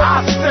popped off,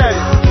 I said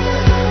it.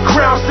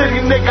 Crown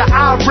City nigga,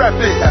 I rep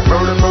it. That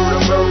murder, murder,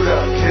 murder,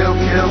 kill,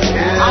 kill,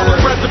 kill. I was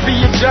bred to be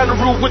a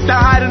general with the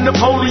height of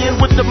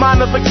Napoleon, with the mind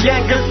of a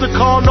gangster,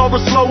 calm or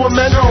a slower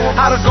man.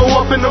 How to go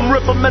up in them,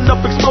 rip them, end up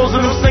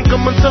exposing them, sink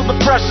them until the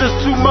pressure's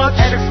too much,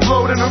 and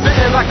exploding them.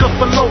 Fitting like a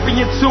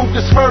fallopian tube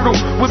that's fertile.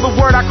 With a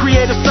word I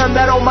create a son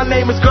that my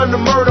name is gonna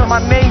murder. My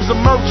name's a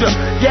merger,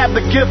 you have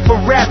the gift for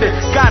rapping.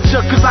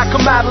 Gotcha, cause I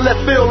come out of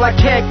left field like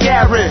Hank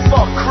Garrett.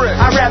 Fuck Chris,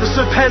 I'd rather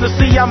sip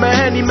Hennessy, I'm a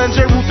Henny man.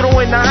 J. Wu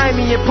throw in the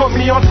Heine and put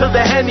me on to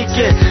the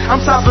Henneken. I'm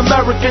South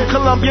American,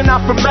 Colombian,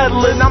 not from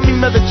Medellin. I mean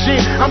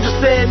Medellin, I'm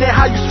just saying it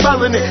how you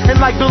spelling it. And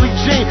like Billie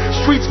Jean,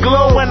 street streets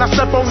glow when I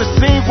step on the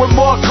scene with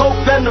more coke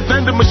than the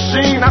vending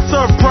machine. I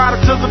serve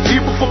product to the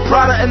people for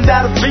Prada and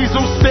that of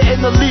Diesel,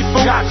 spitting the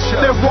lethal. Gotcha.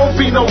 There won't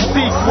be no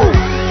sequel.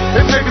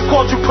 If niggas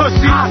called you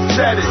pussy, I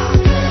said it.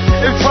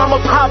 If drama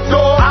popped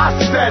off, I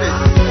said it.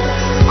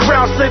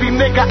 Crown City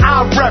nigga,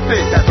 I rep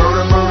it. That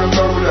murder, murder,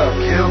 murder,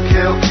 kill,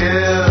 kill,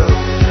 kill.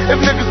 If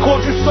niggas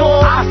called you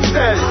soft, I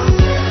said it.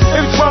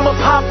 If drama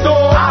popped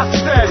off, I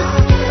said it.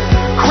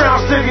 Crown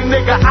City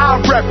nigga, I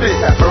rep it.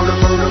 That murder,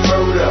 murder,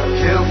 murder,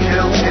 kill,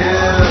 kill,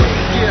 kill.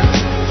 Yeah,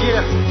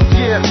 yeah,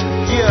 yeah,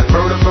 yeah.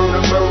 Murder,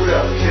 murder,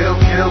 murder, kill,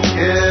 kill,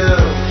 kill.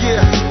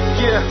 Yeah,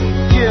 yeah,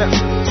 yeah,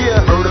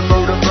 yeah. Murder,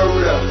 murder,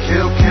 murder,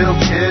 kill, kill,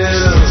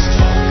 kill.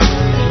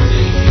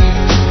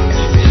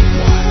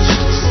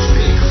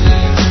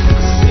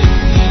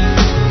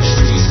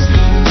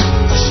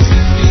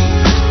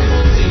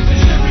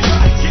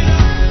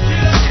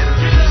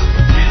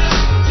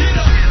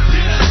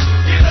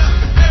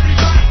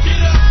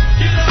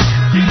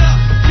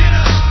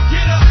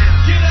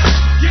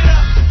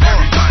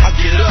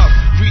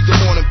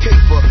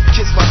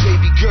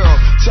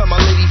 Tell my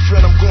lady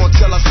friend I'm going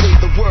till I save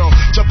the world.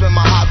 Jump in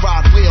my hot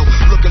rod wheel,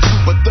 looking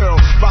super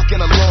thorough. Rocking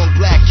a long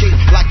black cape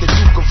like the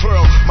Duke of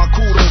Earl. My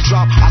cool don't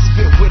drop, I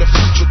spit with a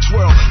future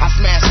twirl. I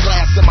smash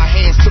glass in my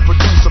hands to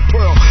produce a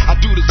pearl. I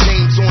do the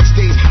James on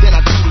stage, then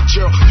I do the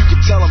Gerald. You can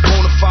tell I'm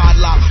bona fide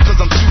loud,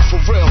 cause I'm too for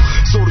real.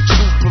 So the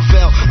truth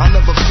prevail, I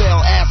never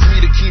fail. Ask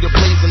me the key to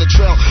blazing the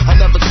trail. I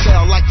never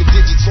tell like the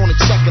digits on a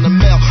check in the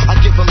mail. I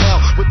give them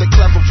hell with the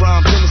clever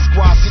rhymes in the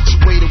squad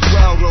situated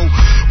railroad.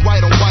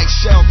 White on white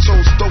shell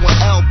toes, throwing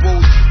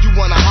elbows. You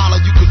wanna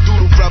holler, you could do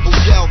the rebel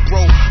yell,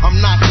 bro. I'm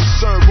not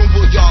concerned, when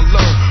will y'all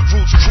learn?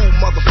 Roots crew,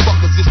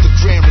 motherfuckers, it's the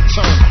grand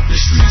return. The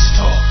streets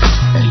talk,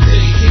 and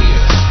they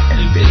hear,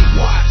 and they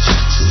watch.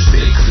 So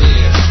stay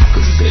clear,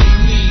 cause they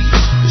need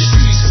the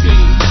streets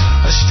fiend,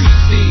 a street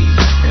fiend,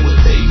 and what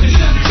they need.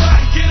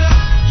 Everybody get up,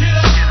 get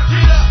up,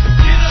 get up,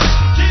 get up,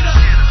 get up,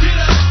 get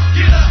up,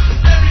 get up.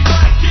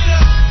 Everybody get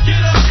up,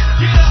 get up,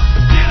 get up,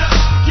 get up,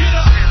 get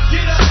up,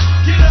 get up,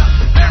 get up.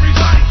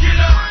 Everybody get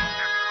up.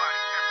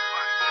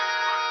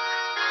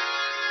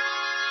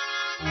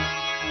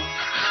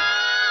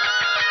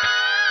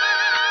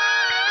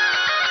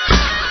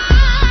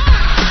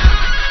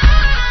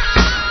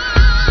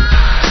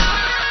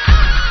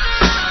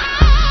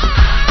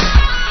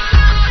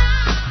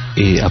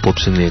 Η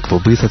απόψινη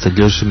εκπομπή θα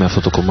τελειώσει με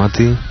αυτό το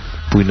κομμάτι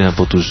που είναι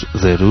από τους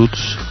The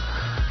Roots,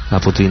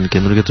 από την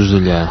καινούργια τους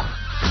δουλειά.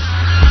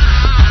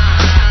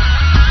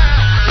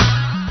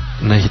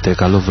 Να έχετε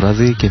καλό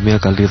βράδυ και μια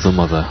καλή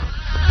εβδομάδα.